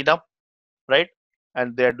data cleanup, right?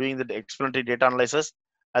 And they're doing the explanatory data analysis.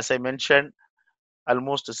 As I mentioned,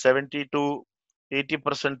 almost 70 to 80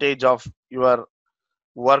 percentage of your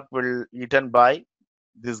work will eaten by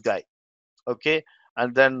this guy. Okay.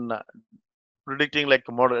 And then predicting, like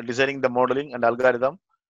model designing the modeling and algorithm,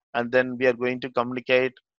 and then we are going to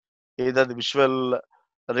communicate either the visual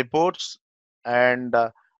reports and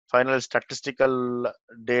final statistical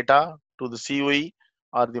data to the COE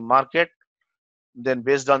or the market. Then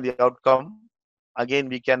based on the outcome, again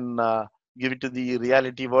we can give it to the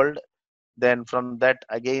reality world. Then from that,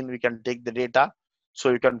 again we can take the data,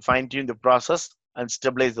 so you can fine tune the process and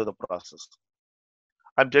stabilize the process.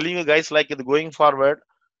 I'm telling you guys, like going forward,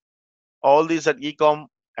 all these at ecom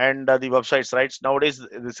and the websites, right? Nowadays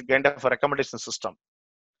this is kind of a recommendation system.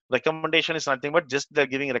 Recommendation is nothing but just they're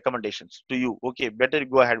giving recommendations to you. Okay, better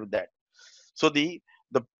go ahead with that. So the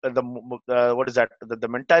what is that? The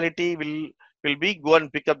mentality will be go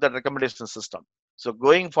and pick up the recommendation system. So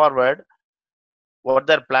going forward, what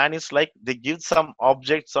their plan is, like they give some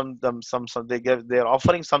objects, some they're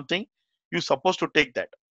offering something. You're supposed to take that.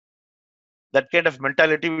 That kind of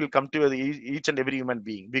mentality will come to each and every human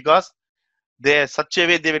being, because they such a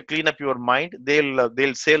way they will clean up your mind.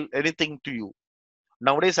 They'll sell anything to you.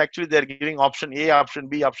 Nowadays, actually, they're giving option A, option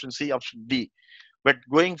B, option C, option D. But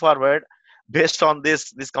going forward, based on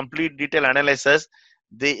this complete detail analysis,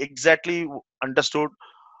 they exactly understood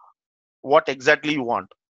what exactly you want.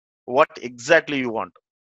 What exactly you want.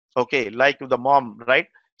 Okay, like the mom, right?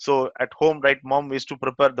 So at home, right, mom is to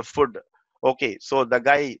prepare the food. Okay, so the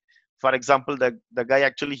guy, for example, the guy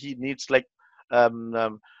actually he needs like um,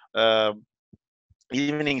 um, uh,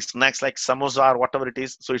 evening snacks like samosa or whatever it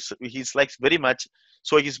is. So he's likes very much.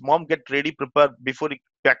 So his mom get ready prepared before he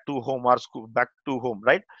back to home or school back to home,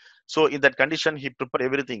 right? So in that condition he prepare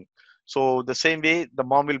everything. So the same way the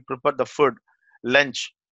mom will prepare the food,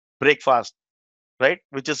 lunch, breakfast, right,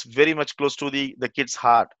 which is very much close to the kid's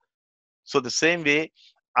heart. So the same way,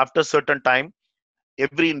 after certain time,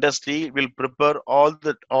 every industry will prepare all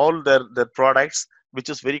their products, which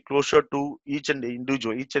is very closer to each and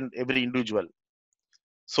every individual.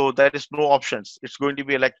 So there is no options. It's going to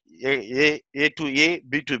be like A to A,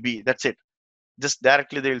 B to B. That's it. Just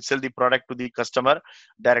directly they will sell the product to the customer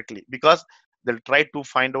directly, because they'll try to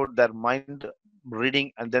find out their mind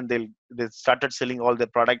reading, and then they started selling all their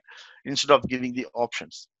product instead of giving the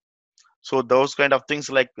options. So those kind of things,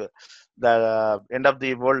 like the end of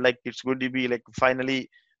the world, like it's going to be like finally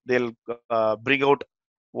they'll bring out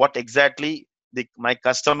what exactly my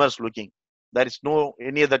customers looking. There is no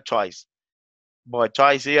any other choice, but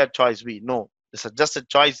choice A or choice B. No, it's just a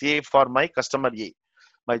choice A for my customer A,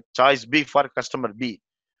 my choice B for customer B,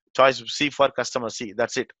 choice C for customer C.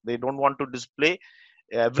 That's it. They don't want to display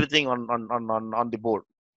everything on the board.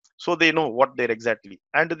 So they know what they're exactly.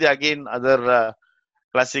 And the again other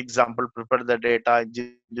classic example, prepare the data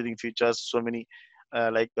engineering features. So many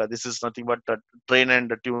this is nothing but train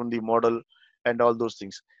and tune the model and all those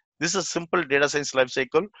things. This is simple data science life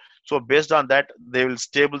cycle. So based on that, they will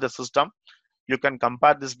stable the system. You can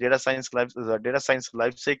compare this data science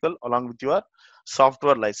life cycle along with your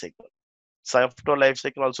software life cycle. Software life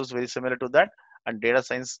cycle also is very similar to that, and data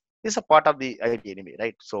science is a part of the IT anyway,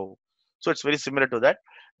 right? So it's very similar to that,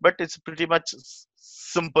 but it's pretty much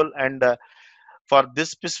simple. And for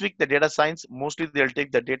this specific, the data science, mostly they'll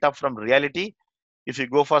take the data from reality. If you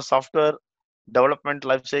go for software development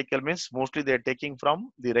life cycle, means mostly they're taking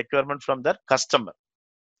from the requirement from their customer.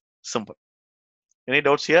 Simple. Any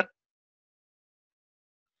doubts here,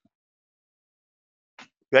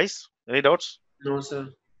 guys? Any doubts? No, sir.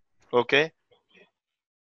 Okay.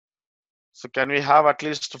 So can we have at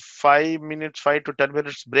least 5 minutes, 5 to 10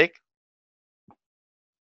 minutes break?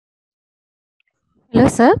 Hello,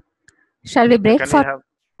 sir. Shall we break Can we for?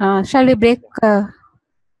 have? Shall we break?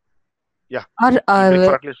 Yeah. Or We'll break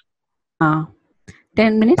for at least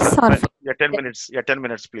 10 minutes or? yeah, 10 minutes. Yeah, 10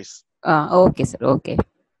 minutes, please. Okay, sir. Okay.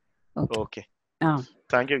 Okay.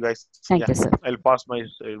 Thank you, guys. Thank Yeah, you, sir. I'll pause my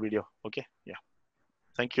video. Okay. Yeah.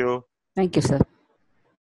 Thank you. Thank you, sir.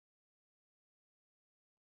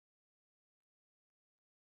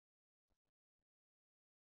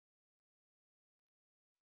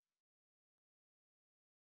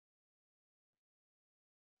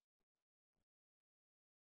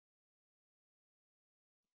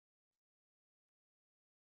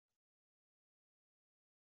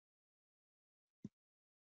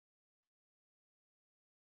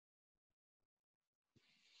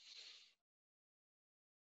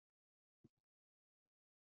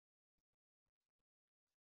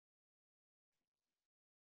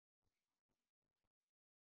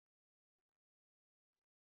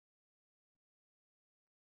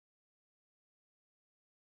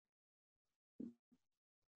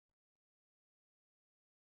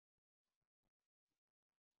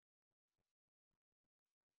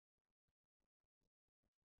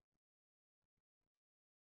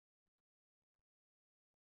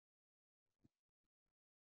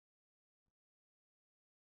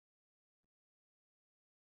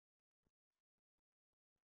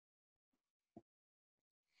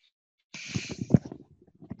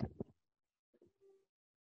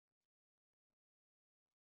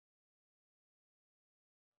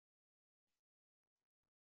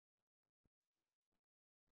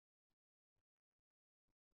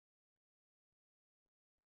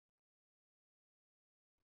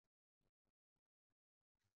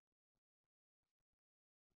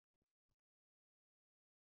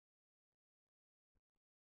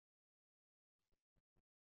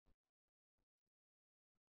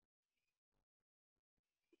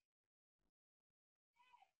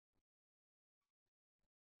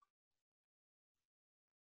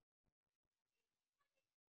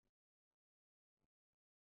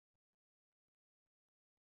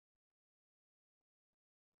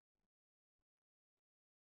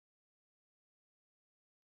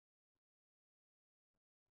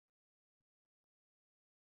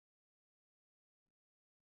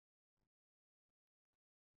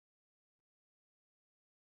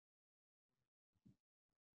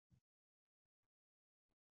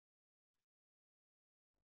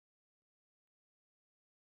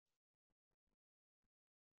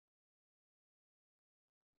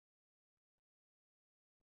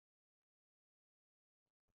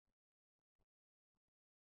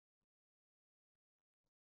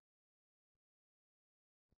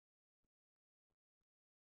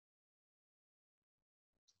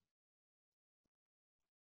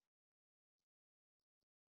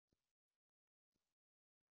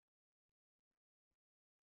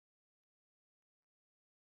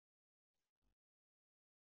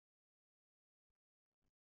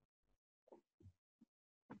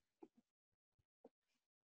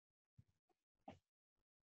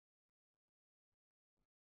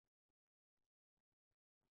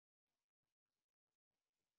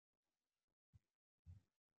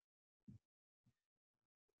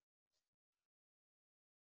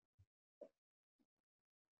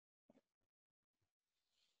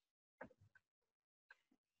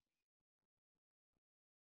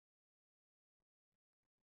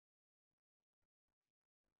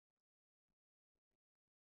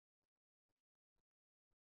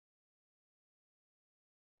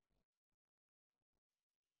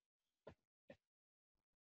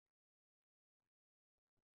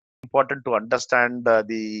 Important to understand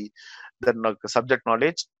the subject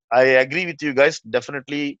knowledge. I agree with you guys.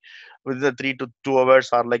 Definitely, within the 3 to 2 hours,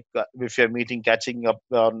 or like if you're meeting, catching up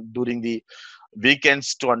during the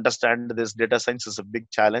weekends to understand this data science is a big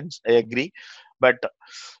challenge. I agree, but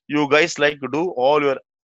you guys like to do all your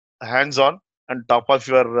hands-on and top of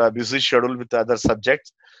your busy schedule with other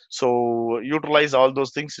subjects. So utilize all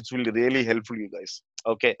those things. It will really helpful you guys.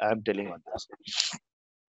 Okay, I'm telling on this.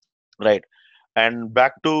 Right. And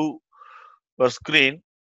back to our screen.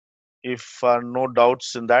 If no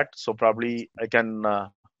doubts in that, so probably I can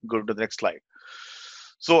go to the next slide.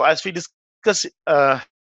 So as we discussed in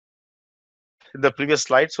the previous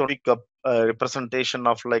slide, so quick representation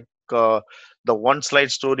of like the one slide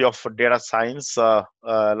story of data science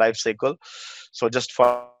life cycle. So just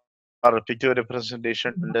for a picture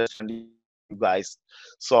representation to understand you guys.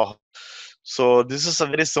 So this is a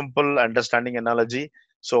very simple understanding analogy.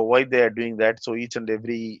 So why they are doing that? So each and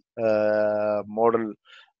every model,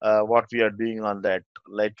 what we are doing on that,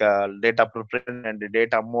 like data preparation and the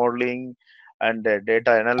data modeling and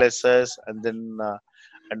data analysis, and then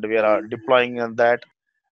and we are deploying on that.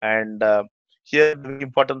 And here the very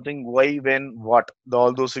important thing: why, when, what.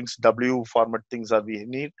 All those things, W format things are we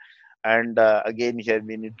need. And again, here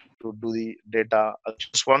we need to do the data.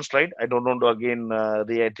 Just one slide. I don't want to again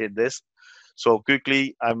reiterate this. So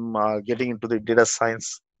quickly, I'm getting into the data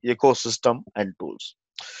science ecosystem and tools.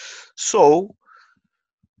 So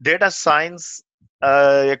data science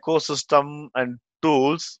ecosystem and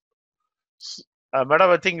tools.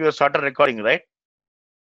 Madam, I think you have started recording, right?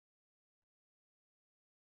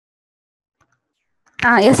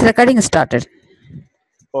 Yes, recording started.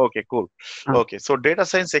 Okay, cool. Ah. Okay, so data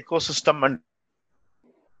science ecosystem and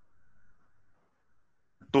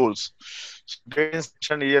tools. So data science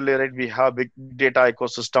mentioned earlier, right? We have big data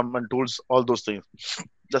ecosystem and tools, all those things.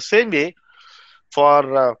 The same way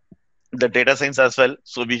for the data science as well.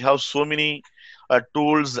 So we have so many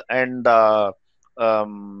tools and what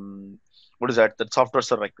is that? That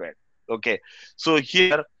softwares are required. Okay, so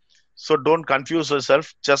here, so don't confuse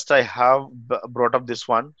yourself. Just I have brought up this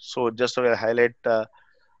one. So just I will highlight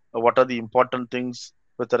what are the important things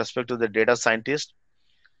with respect to the data scientist.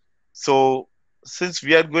 So since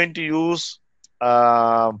we are going to use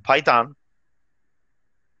Python,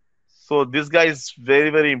 so this guy is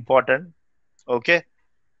very important. Okay,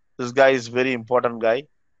 this guy is very important guy.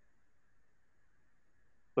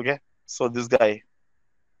 Okay, so this guy.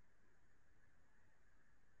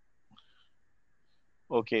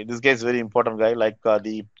 Okay, this guy is very important guy, like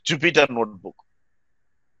the Jupyter notebook.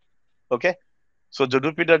 Okay, so the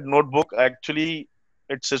Jupyter notebook actually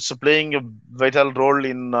it's playing a vital role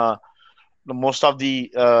in most of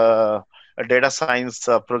the data science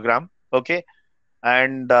program. Okay,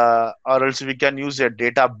 and or else we can use a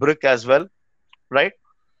data brick as well, right?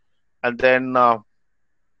 And then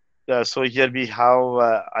so here we have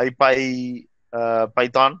IPy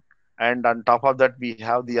Python, and on top of that we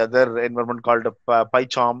have the other environment called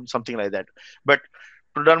PyCharm, something like that. But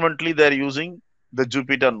predominantly they're using the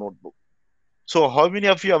Jupyter notebook. So how many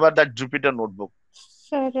of you have that Jupyter notebook?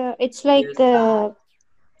 Sir, it's Yes. like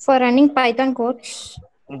for running Python codes,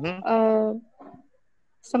 Mm-hmm. uh,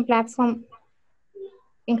 some platform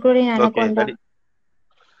including Okay, Anaconda.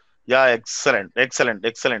 yeah, excellent.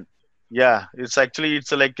 Yeah, it's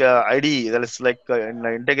like IDE, that is like an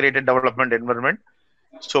integrated development environment.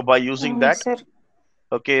 So by using that, Sir.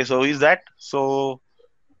 okay, so is that so?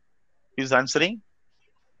 Is answering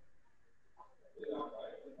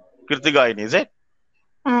Kirtigaini, is it?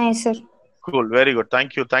 Yes, sir. Cool, very good.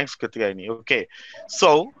 Thank you. Thanks, Kirtigaini. Okay,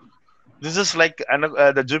 so this is like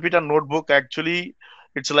the Jupyter notebook. Actually,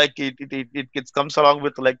 it's like it comes along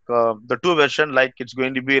with like the two version. Like it's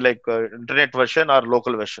going to be like internet version or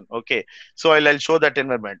local version. Okay, so I'll show that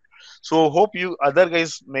environment. So hope you other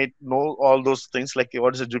guys may know all those things. Like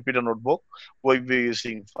what is a Jupyter notebook? What we're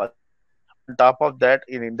using for that. On top of that,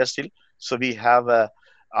 in industrial, so we have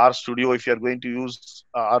R Studio. If you are going to use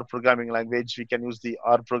R programming language, we can use the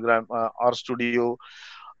R program, R Studio,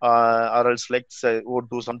 or else like say,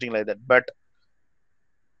 O2, something like that. But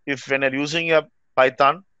if when you're using a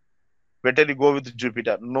Python, better you go with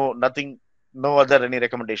Jupyter. No, nothing, no other any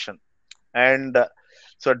recommendation. And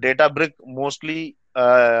so Databricks mostly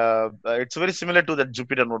it's very similar to the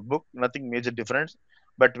Jupyter notebook. Nothing major difference.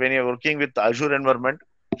 But when you're working with Azure environment,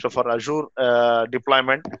 so for Azure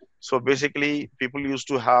deployment, so basically people used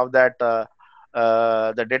to have that the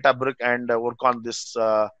Databricks and work on this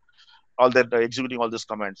all that executing all these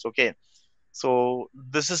commands. Okay, so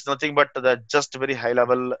this is nothing but the just very high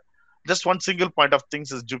level. Just one single point of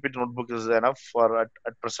things is Jupyter notebook is enough for at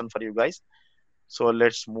present for you guys. So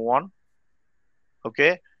let's move on.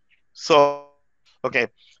 Okay, so okay,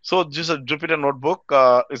 so this is Jupyter notebook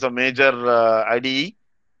is a major IDE.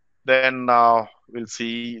 Then we'll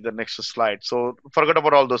see the next slide. So forget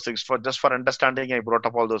about all those things. For just for understanding, I brought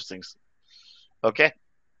up all those things. Okay,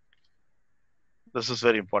 this is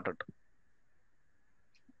very important.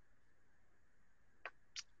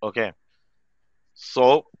 Okay,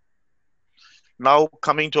 so now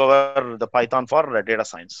coming to our the Python for data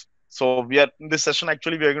science. So we are in this session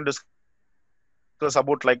actually we are going to discuss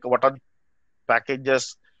about like what are the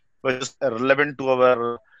packages which is relevant to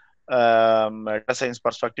our data science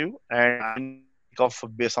perspective, and I'm going to take off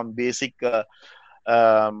some basic the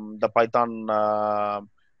Python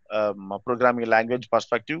programming language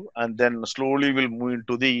perspective, and then slowly we'll move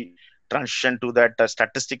into the transition to that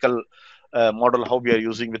statistical model how we are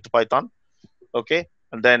using with Python. Okay,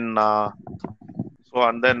 and then how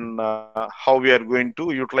we are going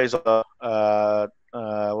to utilize what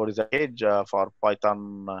is the package for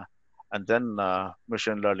Python and then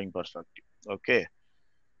machine learning perspective. Okay,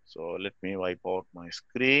 so let me wipe out my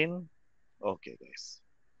screen. Okay, guys.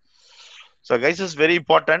 So guys, is very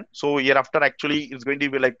important. So hereafter, actually, it's going to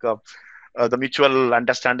be like the mutual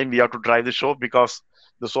understanding. We have to drive the show because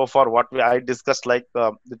the so far what I discussed, like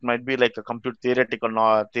it might be like a complete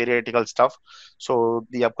theoretical stuff. So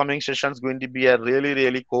the upcoming session is going to be a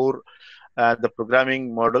really core the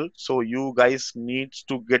programming model. So you guys needs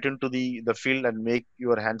to get into the field and make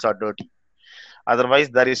your hands are dirty. Otherwise,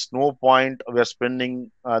 there is no point we are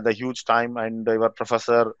spending the huge time and your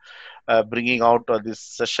professor bringing out this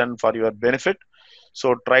session for your benefit.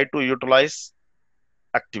 So try to utilize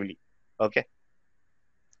actively. Okay,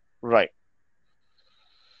 right.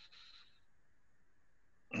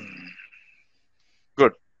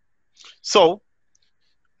 Good. So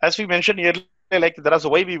as we mentioned earlier, like there is a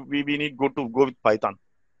way we need go with Python.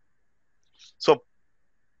 So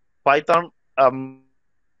Python,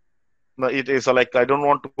 it is like I don't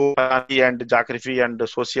want to go and geography and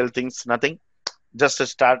social things, nothing. Just to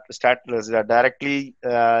start directly.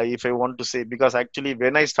 If I want to say, because actually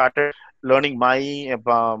when I started learning my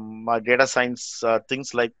data science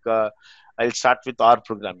things, like I'll start with R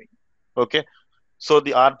programming. Okay, so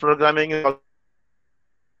the R programming is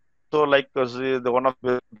also like the one of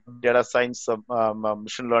the data science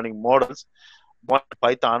machine learning models. One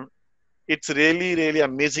Python, it's really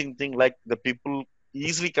amazing thing. Like the people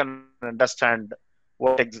easily can understand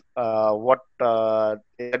what exactly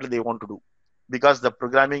they want to do, because the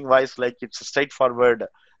programming wise, like it's a straightforward,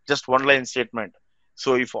 just one line statement.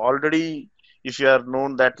 So if you are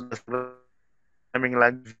known that the programming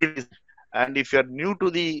language, and if you are new to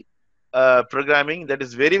the programming, that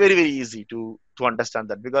is very easy to understand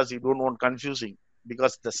that, because you don't want confusing,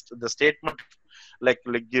 because the statement like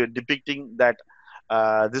you're depicting that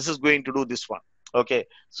this is going to do this one. Okay,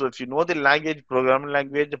 so if you know the language, programming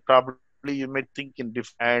language, probably you may think in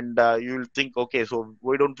different, and you will think, okay, so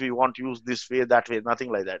why don't we want to use this way, that way,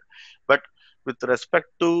 nothing like that. But with respect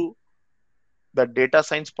to the data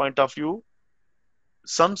science point of view,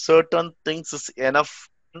 some certain things is enough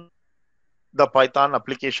in the Python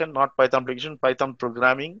application, not Python application, Python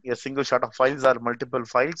programming, a single set of files or multiple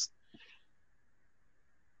files.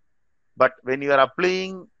 But when you are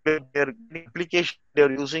applying, when you're getting application,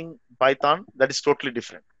 you're using Python, that is totally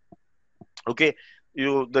different. Okay,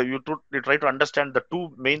 you try to understand the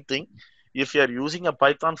two main thing. If you are using a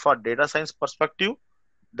Python for data science perspective,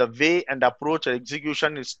 the way and approach or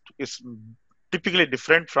execution is typically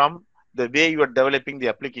different from the way you are developing the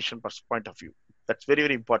application point of view. That's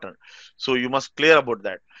very important. So you must clear about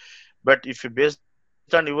that. But if you based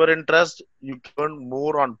on your interest, you can learn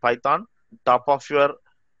more on Python top of your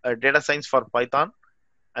data science for Python,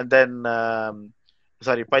 and then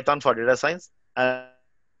Python for data science,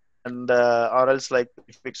 and or else, like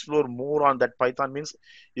if you explore more on that Python, means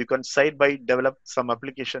you can side by develop some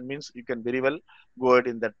application, means you can very well go ahead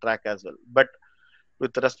in that track as well. But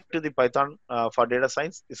with respect to the Python for data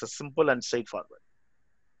science, it's a simple and straightforward,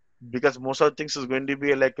 because most of the things is going to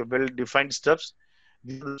be like a well defined steps.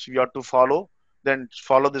 These are the steps you have to follow, then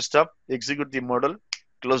follow the step, execute the model,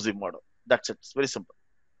 close the model. That's it. It's very simple.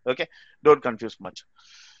 Okay, don't confuse much.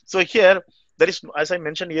 So here, there is, as I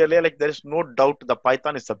mentioned earlier, like there is no doubt the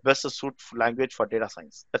Python is the best suit language for data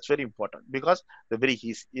science. That's very important, because they're very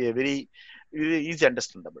easy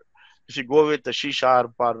understandable. If you go with the C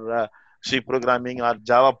sharp or C programming or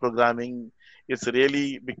Java programming, it's a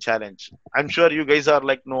really big challenge. I'm sure you guys are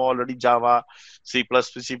like know already Java, C++,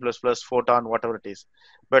 Photon, whatever it is.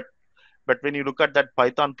 But when you look at that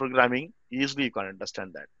Python programming, easily you can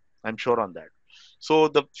understand that. I'm sure on that. So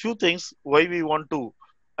the few things why we want to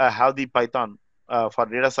have the Python for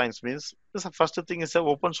data science means, this the first thing is an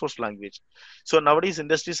open source language. So nowadays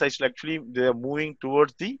industries actually they are moving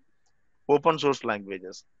towards the open source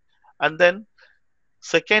languages. And then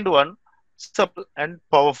second one, flexible and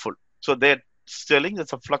powerful. So they're telling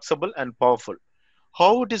it's a flexible and powerful.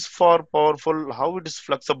 How it is for powerful, how it is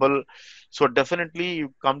flexible. So definitely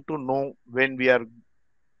you come to know when we are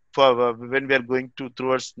going to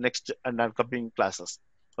towards next and upcoming classes,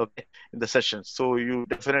 okay, in the sessions. So you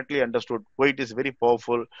definitely understood why it is very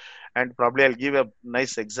powerful, and probably I'll give a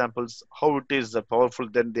nice examples how it is powerful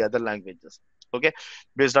than the other languages. Okay,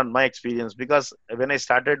 based on my experience, because when I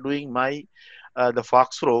started doing my the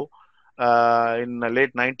Foxpro in the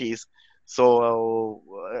late 90s, so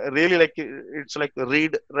really like it's like a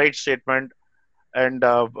read write statement, and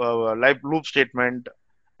live loop statement,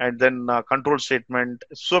 and then control statement.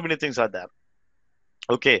 So many things are there.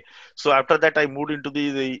 Okay, so after that I moved into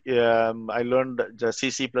I learned the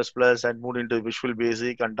C++ and moved into Visual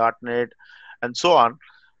Basic and .NET and so on.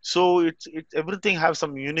 So it's everything have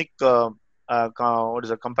some unique what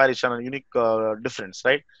is a comparison and unique difference,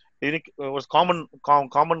 right? Unique was common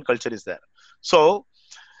culture is there. So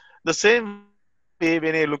the same way,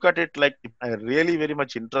 when I look at it, like I really very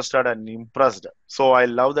much interested and impressed. So I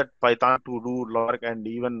love that Python to do a lot of work, and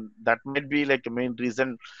even that might be like a main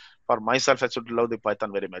reason for myself. I should love the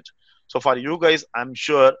Python very much. So for you guys, I'm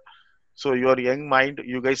sure So your young mind,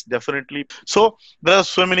 you guys definitely. So there are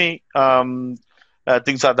so many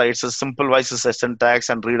things are there. It's a simple voice syntax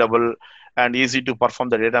and readable and easy to perform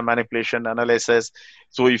the data manipulation analysis.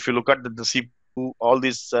 So if you look at the CPU, all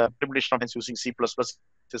these implementation of using C++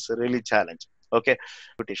 is a really challenge. Okay,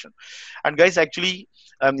 computation. And guys, actually,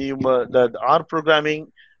 the R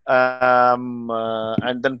programming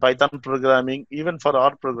and then Python programming, even for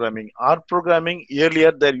R programming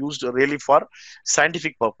earlier they're used really for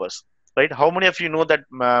scientific purpose, right? How many of you know that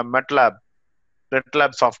MATLAB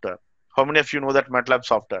software? How many of you know that MATLAB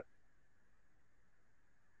software?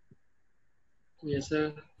 Yes,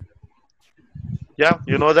 sir. Yeah,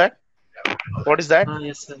 you know that. What is that?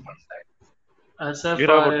 Yes, sir. Sir, You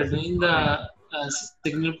know for about it? doing the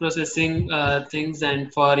signal processing things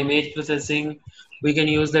and for image processing, we can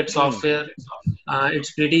use that Hmm. software.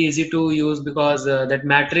 It's pretty easy to use because that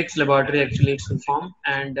matrix laboratory actually it's full form,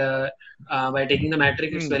 and by taking the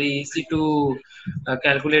matrix, it's Hmm. very easy to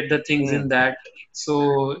calculate the things Hmm. in that.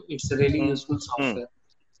 So it's a really useful Hmm. software.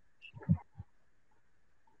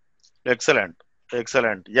 Excellent,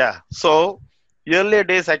 excellent. Yeah. So earlier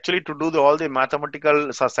days, actually, to do all the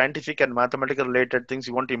mathematical, scientific and mathematical related things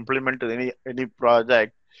you want to implement in any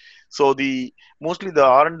project. So the mostly the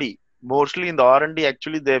R&D, mostly in the R&D,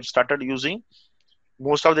 actually they've started using.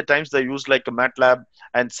 Most of the times they use like MATLAB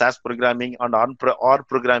and SAS programming and R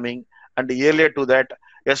programming, and earlier to that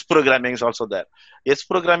S programming is also there. S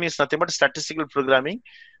programming is nothing but statistical programming.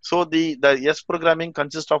 So the S programming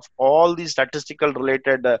consists of all the statistical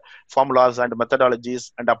related formulas and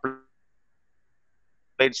methodologies and applied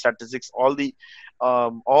statistics, all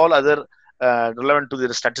other relevant to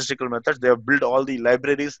the statistical methods. They have built all the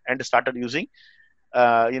libraries and started using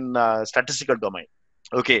in statistical domain.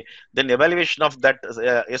 Okay, then evaluation of that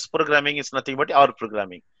S programming is nothing but R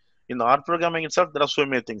programming. In the R programming itself, there are so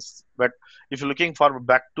many things. But if you're looking for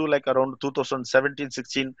back to like around 2017,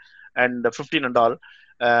 16, and 15 and all,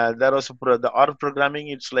 there was the R programming.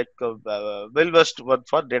 It's like well-versed word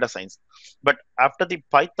for data science. But after the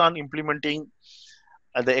Python implementing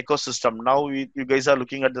the ecosystem, now you guys are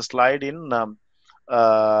looking at the slide in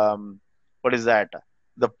what is that?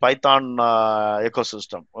 The Python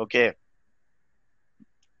ecosystem. Okay,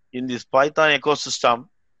 in this Python ecosystem,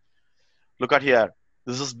 look at here.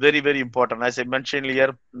 This is very, very important. As I mentioned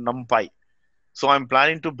earlier, NumPy. So I'm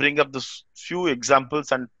planning to bring up this few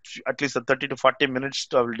examples and at least a 30 to 40 minutes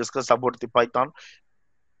I will discuss about the Python,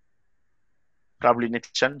 probably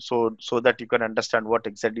next session, so that you can understand what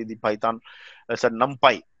exactly the Python as a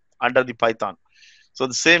NumPy under the Python. So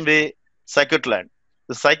the same way, scikit-learn.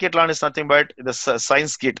 The scikit-learn is nothing but the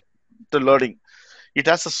science kit to learning. It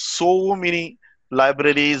has so many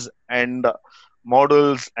libraries and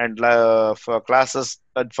models and for classes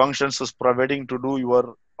and functions is providing to do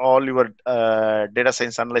your all your data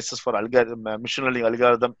science analysis for algorithm machine learning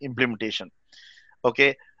algorithm implementation.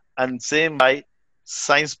 Okay, and same by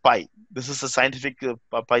SciencePy. This is a scientific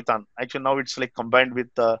Python. Actually, now it's like combined with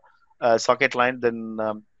scikit-learn. Then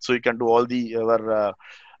so you can do all the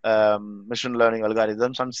machine learning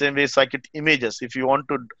algorithms. And same way, scikit images. If you want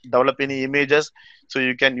to develop any images, so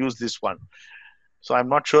you can use this one. So I'm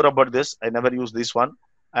not sure about this. I never use this one.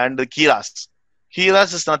 And the Keras.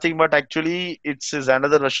 Keras is nothing but actually it's is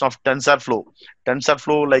another version of TensorFlow.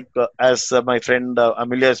 TensorFlow, like as my friend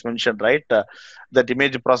Amelia has mentioned, right? That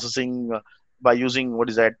image processing by using what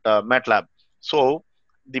is that MATLAB. So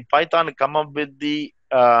the Python come up with the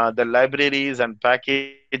libraries and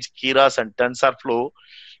package Keras and TensorFlow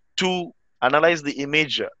to analyze the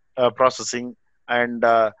image processing and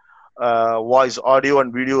voice, audio,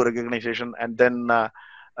 and video recognition, and then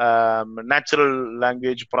natural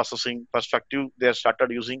language processing perspective. They have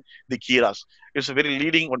started using the Keras. It's a very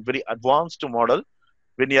leading and very advanced model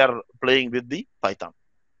when you are playing with the Python.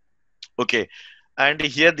 Okay, and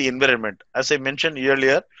here the environment, as I mentioned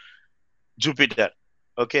earlier, Jupyter.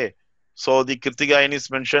 Okay, so the Kritika is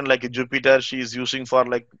mentioned like Jupyter. She is using for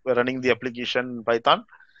like running the application in Python.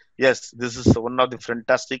 Yes, this is one of the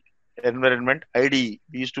fantastic environment. IDE.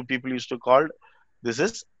 People used to call this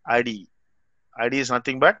is IDE. IDE is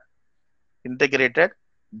nothing but integrated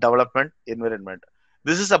development environment.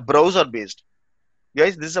 This is a browser based.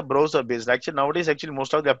 Guys, this is a browser based. Actually, nowadays, actually,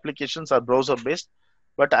 most of the applications are browser based.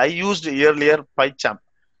 But I used earlier PyChamp.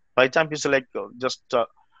 PyChamp is like just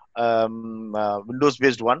Windows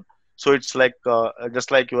based one. So it's like just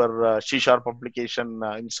like your C# application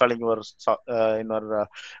installing in your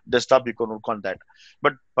desktop. You can work on that.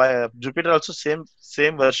 But Jupyter also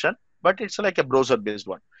same version, but it's like a browser based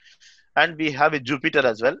one. And we have a Jupyter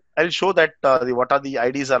as well. I'll show that what are the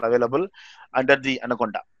IDs are available under the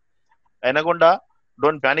Anaconda. Anaconda,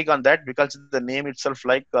 don't panic on that, because the name itself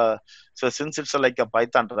like so since it's like a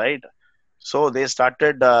Python, right? So they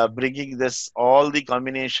started bringing this all the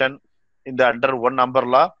combination in the under one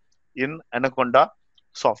umbrella in Anaconda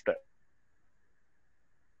software.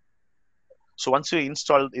 So once you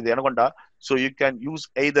install the Anaconda, so you can use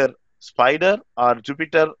either Spider or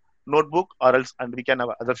Jupyter notebook, or else, and we can have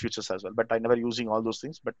other features as well. But I never using all those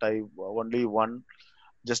things. But I only one,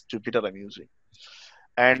 just Jupyter I'm using.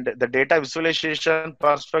 And the data visualization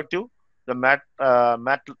perspective, the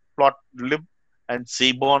Matplotlib and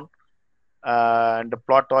Seaborn and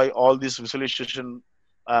Plotoy, all these visualization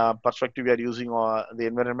perspective we are using the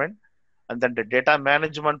environment. And then the data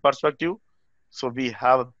management perspective, so we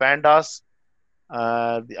have Pandas,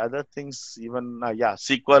 the other things even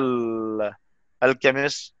SQL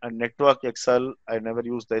Alchemist and Network Excel. I never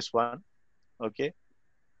used this one. Okay,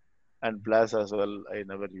 and Blast as well. I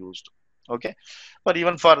never used. Okay, but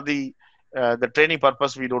even for the training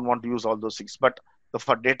purpose, we don't want to use all those things. But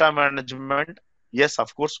for data management, yes,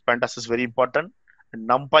 of course, Pandas is very important. And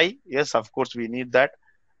NumPy, yes, of course, we need that.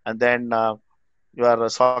 And then your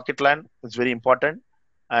Scikit-learn is very important.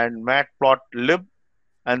 And Matplotlib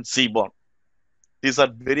and Seaborn. These are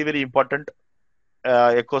very, very important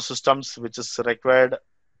ecosystems which is required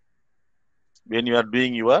when you are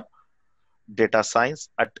doing your data science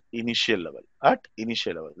at initial level.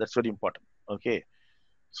 That's very important. Okay.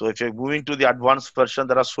 So if you're moving to the advanced version,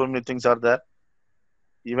 there are so many things are there.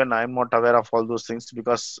 Even I'm not aware of all those things,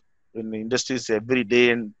 because in the industries every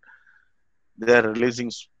day and they're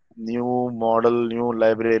releasing new model, new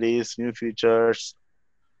libraries, new features.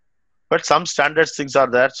 But some standards things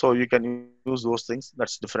are there, so you can use those things.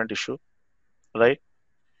 That's different issue, right?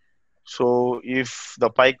 So if the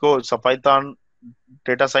PyCo, it's a Python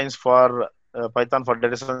data science for Python for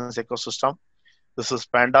data science ecosystem. This is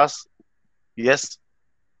Pandas. Yes.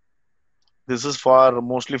 This is for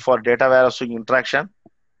mostly for data warehousing interaction.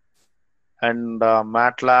 And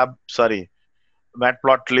Matplotlib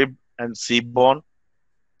and Seaborn,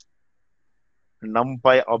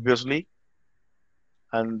 NumPy obviously,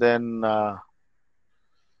 and then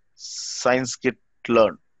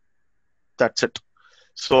Scikit-learn. That's it.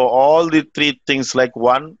 So all the three things like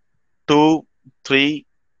 1, 2, 3,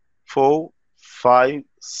 4, 5,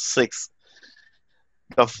 6.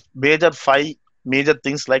 The five major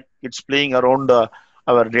things like it's playing around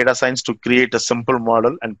our data science to create a simple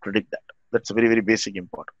model and predict that. That's very, very basic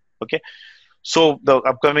important. Okay. So the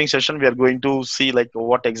upcoming session, we are going to see like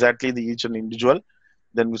what exactly the each and individual,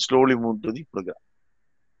 then we slowly move to the program.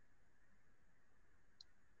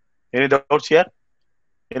 Any doubts here?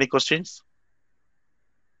 Any questions?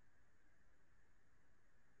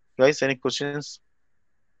 Guys, any questions?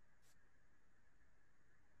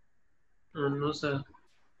 No, sir.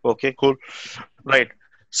 Okay, cool. Right.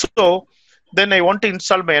 So then I want to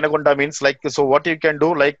install my Anaconda means like, so what you can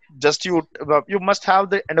do, like just you must have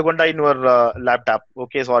the Anaconda in your laptop,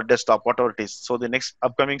 okay, so or desktop, whatever it is. So the next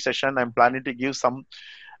upcoming session, I'm planning to give some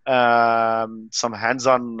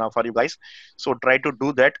hands-on for you guys. So try to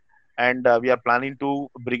do that, and we are planning to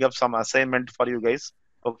bring up some assignment for you guys.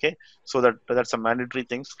 Okay, so that's a mandatory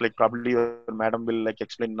things. Like probably your madam will like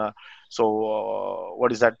explain.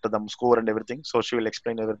 What is that the score and everything? So she will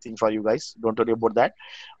explain everything for you guys. Don't worry about that.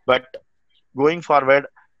 But going forward,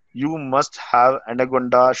 you must have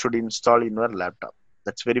Anaconda should install in your laptop.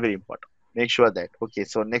 That's very, very important. Make sure that. Okay,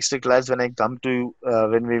 so next class when I come to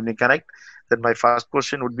when we connect, then my first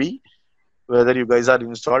question would be whether you guys are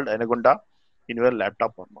installed Anaconda in your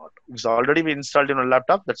laptop or not. If it's already been installed in your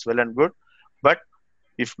laptop, that's well and good. But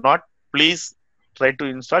if not, please try to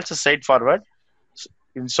install. It's straightforward.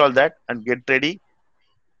 Install that and get ready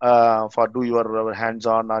for do your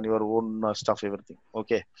hands-on on your own stuff, everything.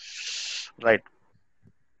 Okay, right.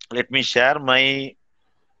 Let me share my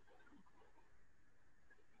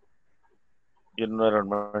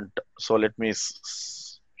environment. So let me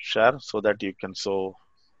share so that you can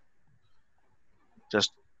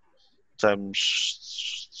just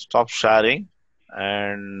stop sharing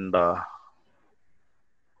and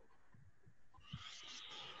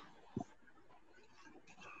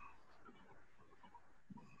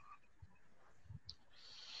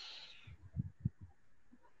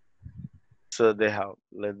so they have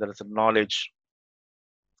like there is a knowledge.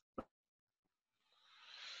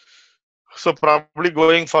 So probably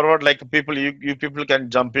going forward, like people, you people can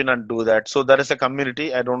jump in and do that. So there is a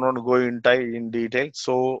community. I don't want to go in detail.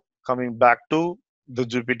 So coming back to the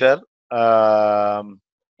Jupyter,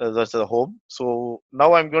 that's the home. So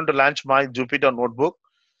now I'm going to launch my Jupyter notebook.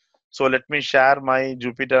 So let me share my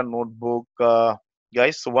Jupyter notebook,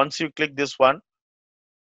 guys. So once you click this one,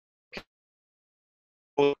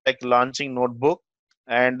 like launching notebook.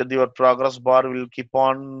 and your progress bar will keep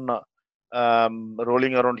on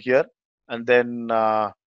rolling around here, and then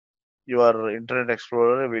your Internet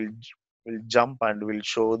Explorer will jump and will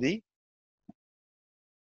show the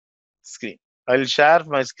screen. I'll share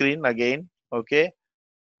my screen again. Okay,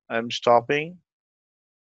 I'm stopping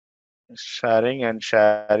sharing and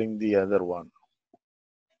sharing the other one.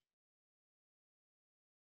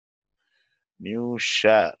 New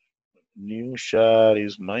share. New share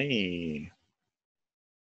is my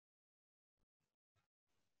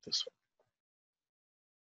this one.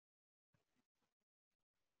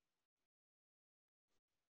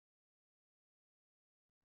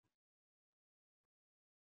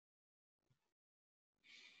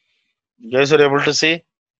 You guys are able to see?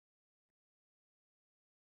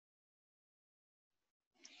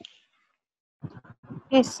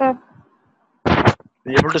 Yes, sir.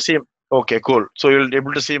 You able to see? Okay, cool. So you'll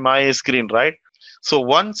able to see my screen, right? So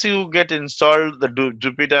once you get installed the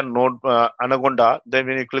Jupyter Node Anaconda, then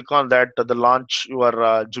when you click on that, the launch your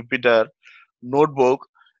Jupyter notebook,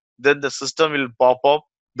 then the system will pop up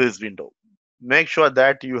this window. Make sure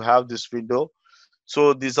that you have this window.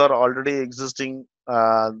 So these are already existing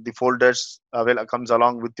the folders will comes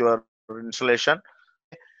along with your installation.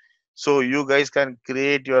 Okay, so you guys can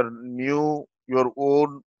create your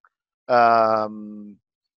own um,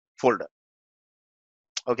 folder.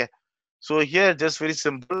 Okay, so here just very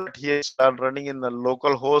simple. Here start running in the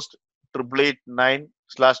local host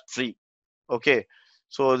 888.9/free. Okay,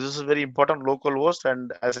 so this is very important local host,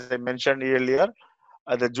 and as I mentioned earlier,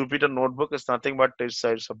 the Jupyter Notebook is nothing but it's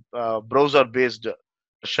a browser based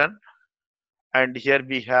version, and here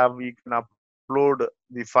we can upload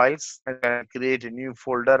the files and can create a new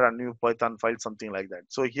folder, a new Python file, something like that.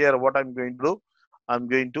 So here what I'm going to do, I'm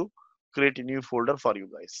going to create a new folder for you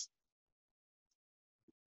guys.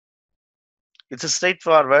 It's a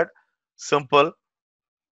straightforward, simple,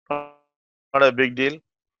 not a big deal.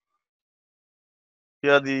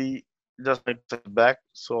 Here the just my back,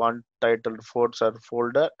 so untitled folds are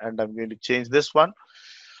folder, and I'm going to change this one,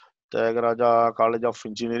 Tyagaraja College of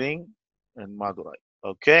Engineering in Madurai.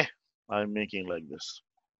 Okay, I'm making like this.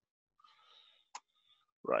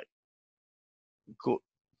 Right, cool.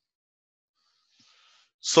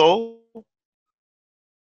 So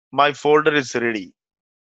my folder is ready.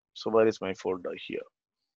 So where is my folder here?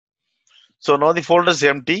 So now the folder is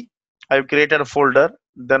empty. I've created a folder.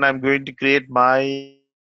 Then I'm going to create my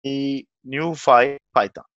new file,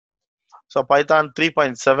 Python. So Python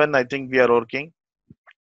 3.7, I think we are working.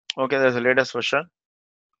 Okay, there's a latest version.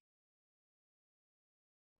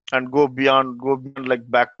 And go beyond like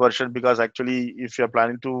back version, because actually if you're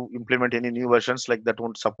planning to implement any new versions, like that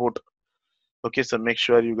won't support. Okay, so make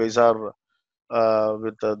sure you guys are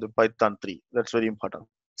with the Python 3. That's very important.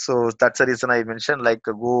 So that's the reason I mentioned, like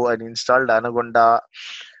go and install Anaconda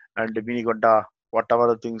and Miniconda, whatever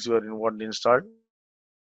the things you are in want installed,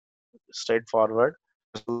 straightforward.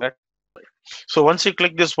 Just do that. So once you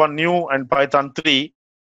click this one new and Python 3,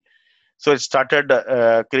 so it started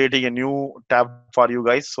creating a new tab for you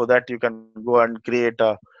guys, so that you can go and create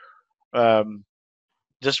a um,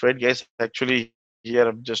 just wait guys, actually here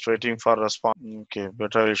I'm just waiting for response. Okay,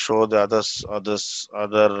 better I'll show the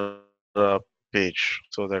other page,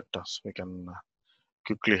 so that we can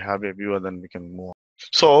quickly have a view and then we can move on.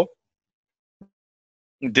 So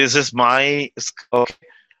this is my okay,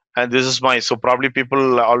 and this is my, so probably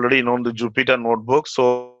people already know the Jupyter notebook,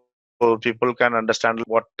 so people can understand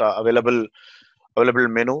what available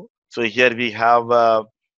menu. So here we have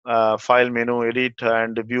file menu, edit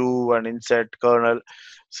and view and insert kernel.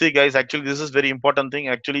 See guys, actually this is very important thing.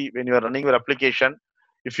 Actually when you are running your application,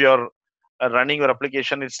 if you are running your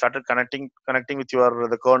application, it started connecting with your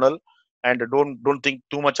the kernel, and don't think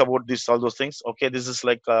too much about this all those things. Okay, this is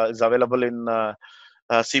like is available in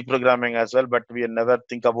C programming as well, but we never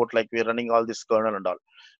think about like we're running all this kernel and all.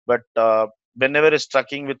 But whenever it's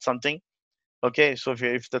tracking with something, okay, so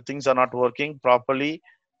if the things are not working properly,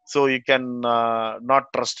 so you can not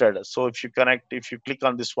trusted. So if you click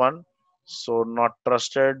on this one, so not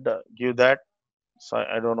trusted, give that. So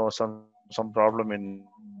I don't know, some problem in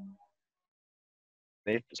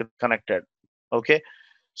it, so connected. Okay,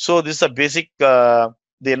 so this is a basic the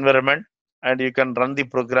environment, and you can run the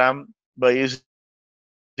program by using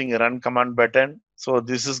run command button. So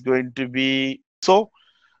this is going to be so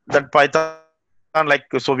that Python, like,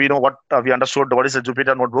 so we know what we understood what is a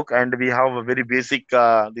Jupyter notebook, and we have a very basic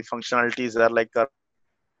the functionalities are like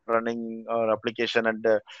running our application and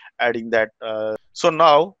adding that. So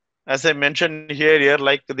now, as I mentioned here,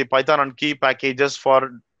 like the Python and key packages for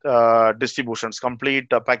distributions, complete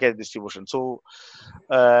package distribution. So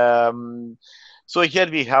So here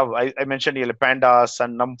we have, I mentioned here pandas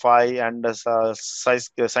and NumPy and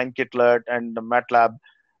scikit-learn and MATLAB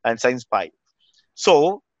and SciencePy.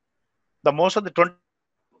 So the most of the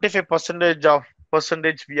 25% of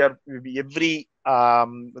percentage every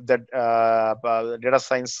that data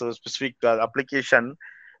science specific application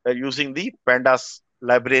using the pandas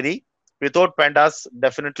library. Without pandas,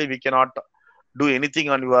 definitely we cannot do anything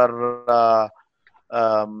on your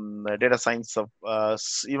data science of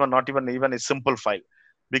even not even a simple file,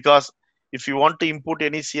 because if you want to input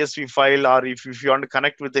any CSV file, or if you want to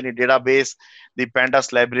connect with any database, the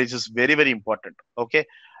pandas library is very important. Okay,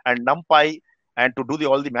 and NumPy, and to do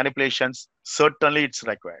all the manipulations, certainly it's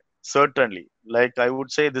required. Certainly, like I would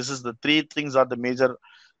say, this is the three things are the major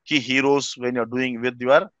key heroes when you're doing with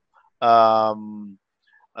your um,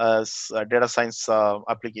 data science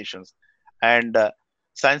applications. And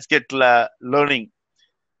learning,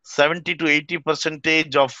 70 to 80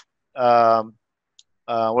 percentage of um,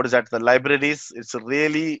 what is that, the libraries, it's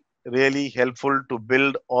really helpful to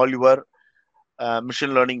build all your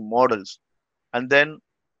machine learning models. And then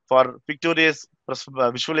for pictorial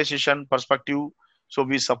visualization perspective, so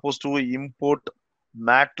we supposed to import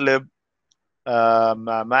matlab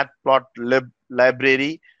matplotlib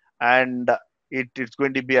library, and it's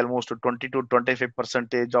going to be almost 20 to 25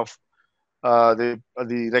 percentage of the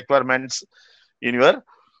requirements in your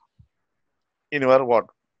what,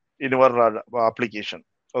 in your application.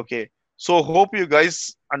 Okay, so hope you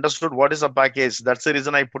guys understood what is a package. That's the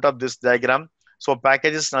reason I put up this diagram. So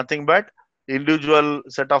package is nothing but individual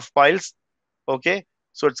set of files. Okay,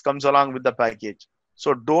 so it comes along with the package.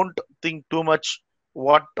 So don't think too much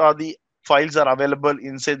what are the files are available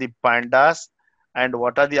inside the pandas and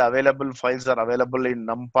what are the available files are available in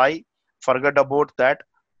NumPy. Forget about that.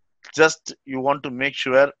 Just you want to make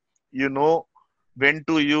sure you know when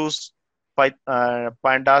to use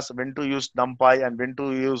pandas, when to use NumPy, and when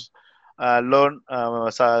to use learn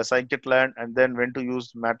scikit-learn, and then when to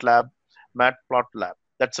use MATLAB, matplotlib.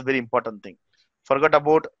 That's a very important thing. Forget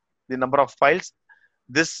about the number of files.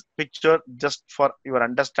 This picture, just for your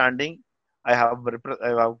understanding, I have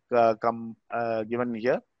come given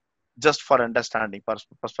here just for understanding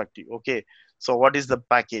perspective. Okay, so what is the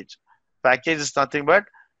package? Package is nothing but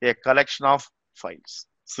a collection of files.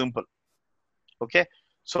 Simple. Okay,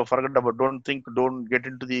 so forget about, don't get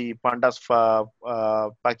into the pandas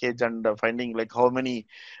package and finding like how many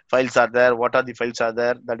files are there, what are the files are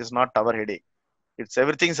there. That is not our headache. It's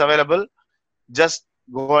everything's available. Just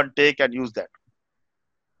go and take and use that.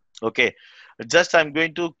 Okay, just I'm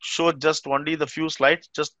going to show just only the few slides,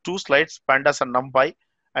 just 2 slides, pandas and NumPy,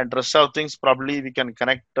 and rest of things probably we can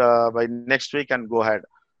connect by next week and go ahead.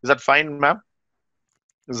 Is that fine, ma'am?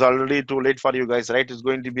 It's already too late for you guys, right? It's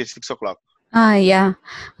going to be 6 o'clock. Yeah.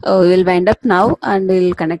 We'll wind up now and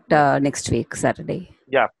we'll connect next week, Saturday.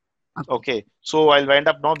 Yeah. Okay. Okay. So I'll wind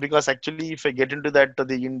up now, because actually, if I get into that,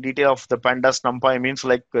 the in detail of the pandas NumPy means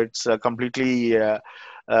like it's completely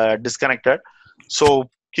disconnected. So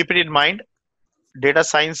keep it in mind. Data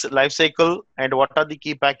science lifecycle and what are the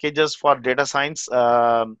key packages for data science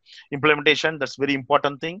implementation. That's very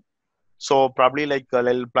important thing. So probably like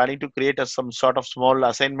I'll planning to create some sort of small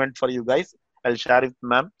assignment for you guys. I'll share it,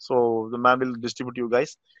 ma'am. So the ma'am will distribute you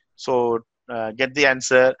guys. So get the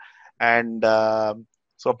answer, and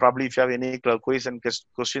so probably if you have any queries and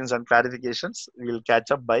questions and clarifications, we'll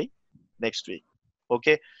catch up by next week.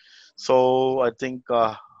 Okay. So I think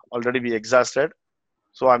already we exhausted.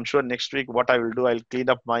 So I'm sure next week what I will do, I'll clean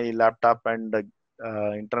up my laptop, and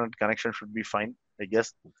internet connection should be fine, I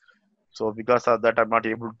guess. So because of that, I'm not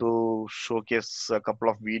able to showcase a couple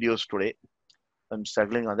of videos today. I'm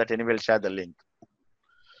struggling on that. Anyway, I'll share the link.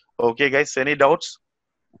 Okay, guys, any doubts?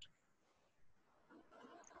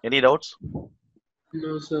 Any doubts?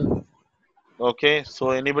 No, sir. Okay, so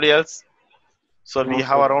anybody else? So we No,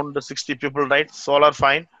 have sir. around 60 people, right? So all are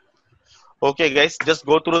fine. Okay, guys, just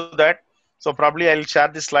go through that. So probably I'll share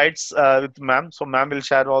the slides with ma'am. So ma'am will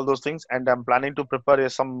share all those things, and I'm planning to prepare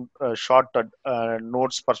some short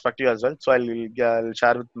notes perspective as well. So I'll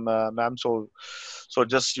share with ma'am. So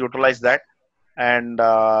just utilize that and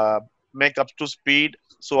make up to speed.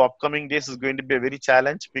 So upcoming days is going to be a very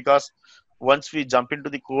challenge, because once we jump into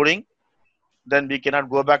the coding, then we cannot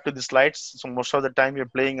go back to the slides. So most of the time we're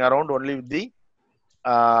playing around only with the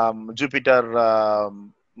Jupyter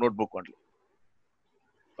notebook only.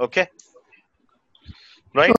 Okay.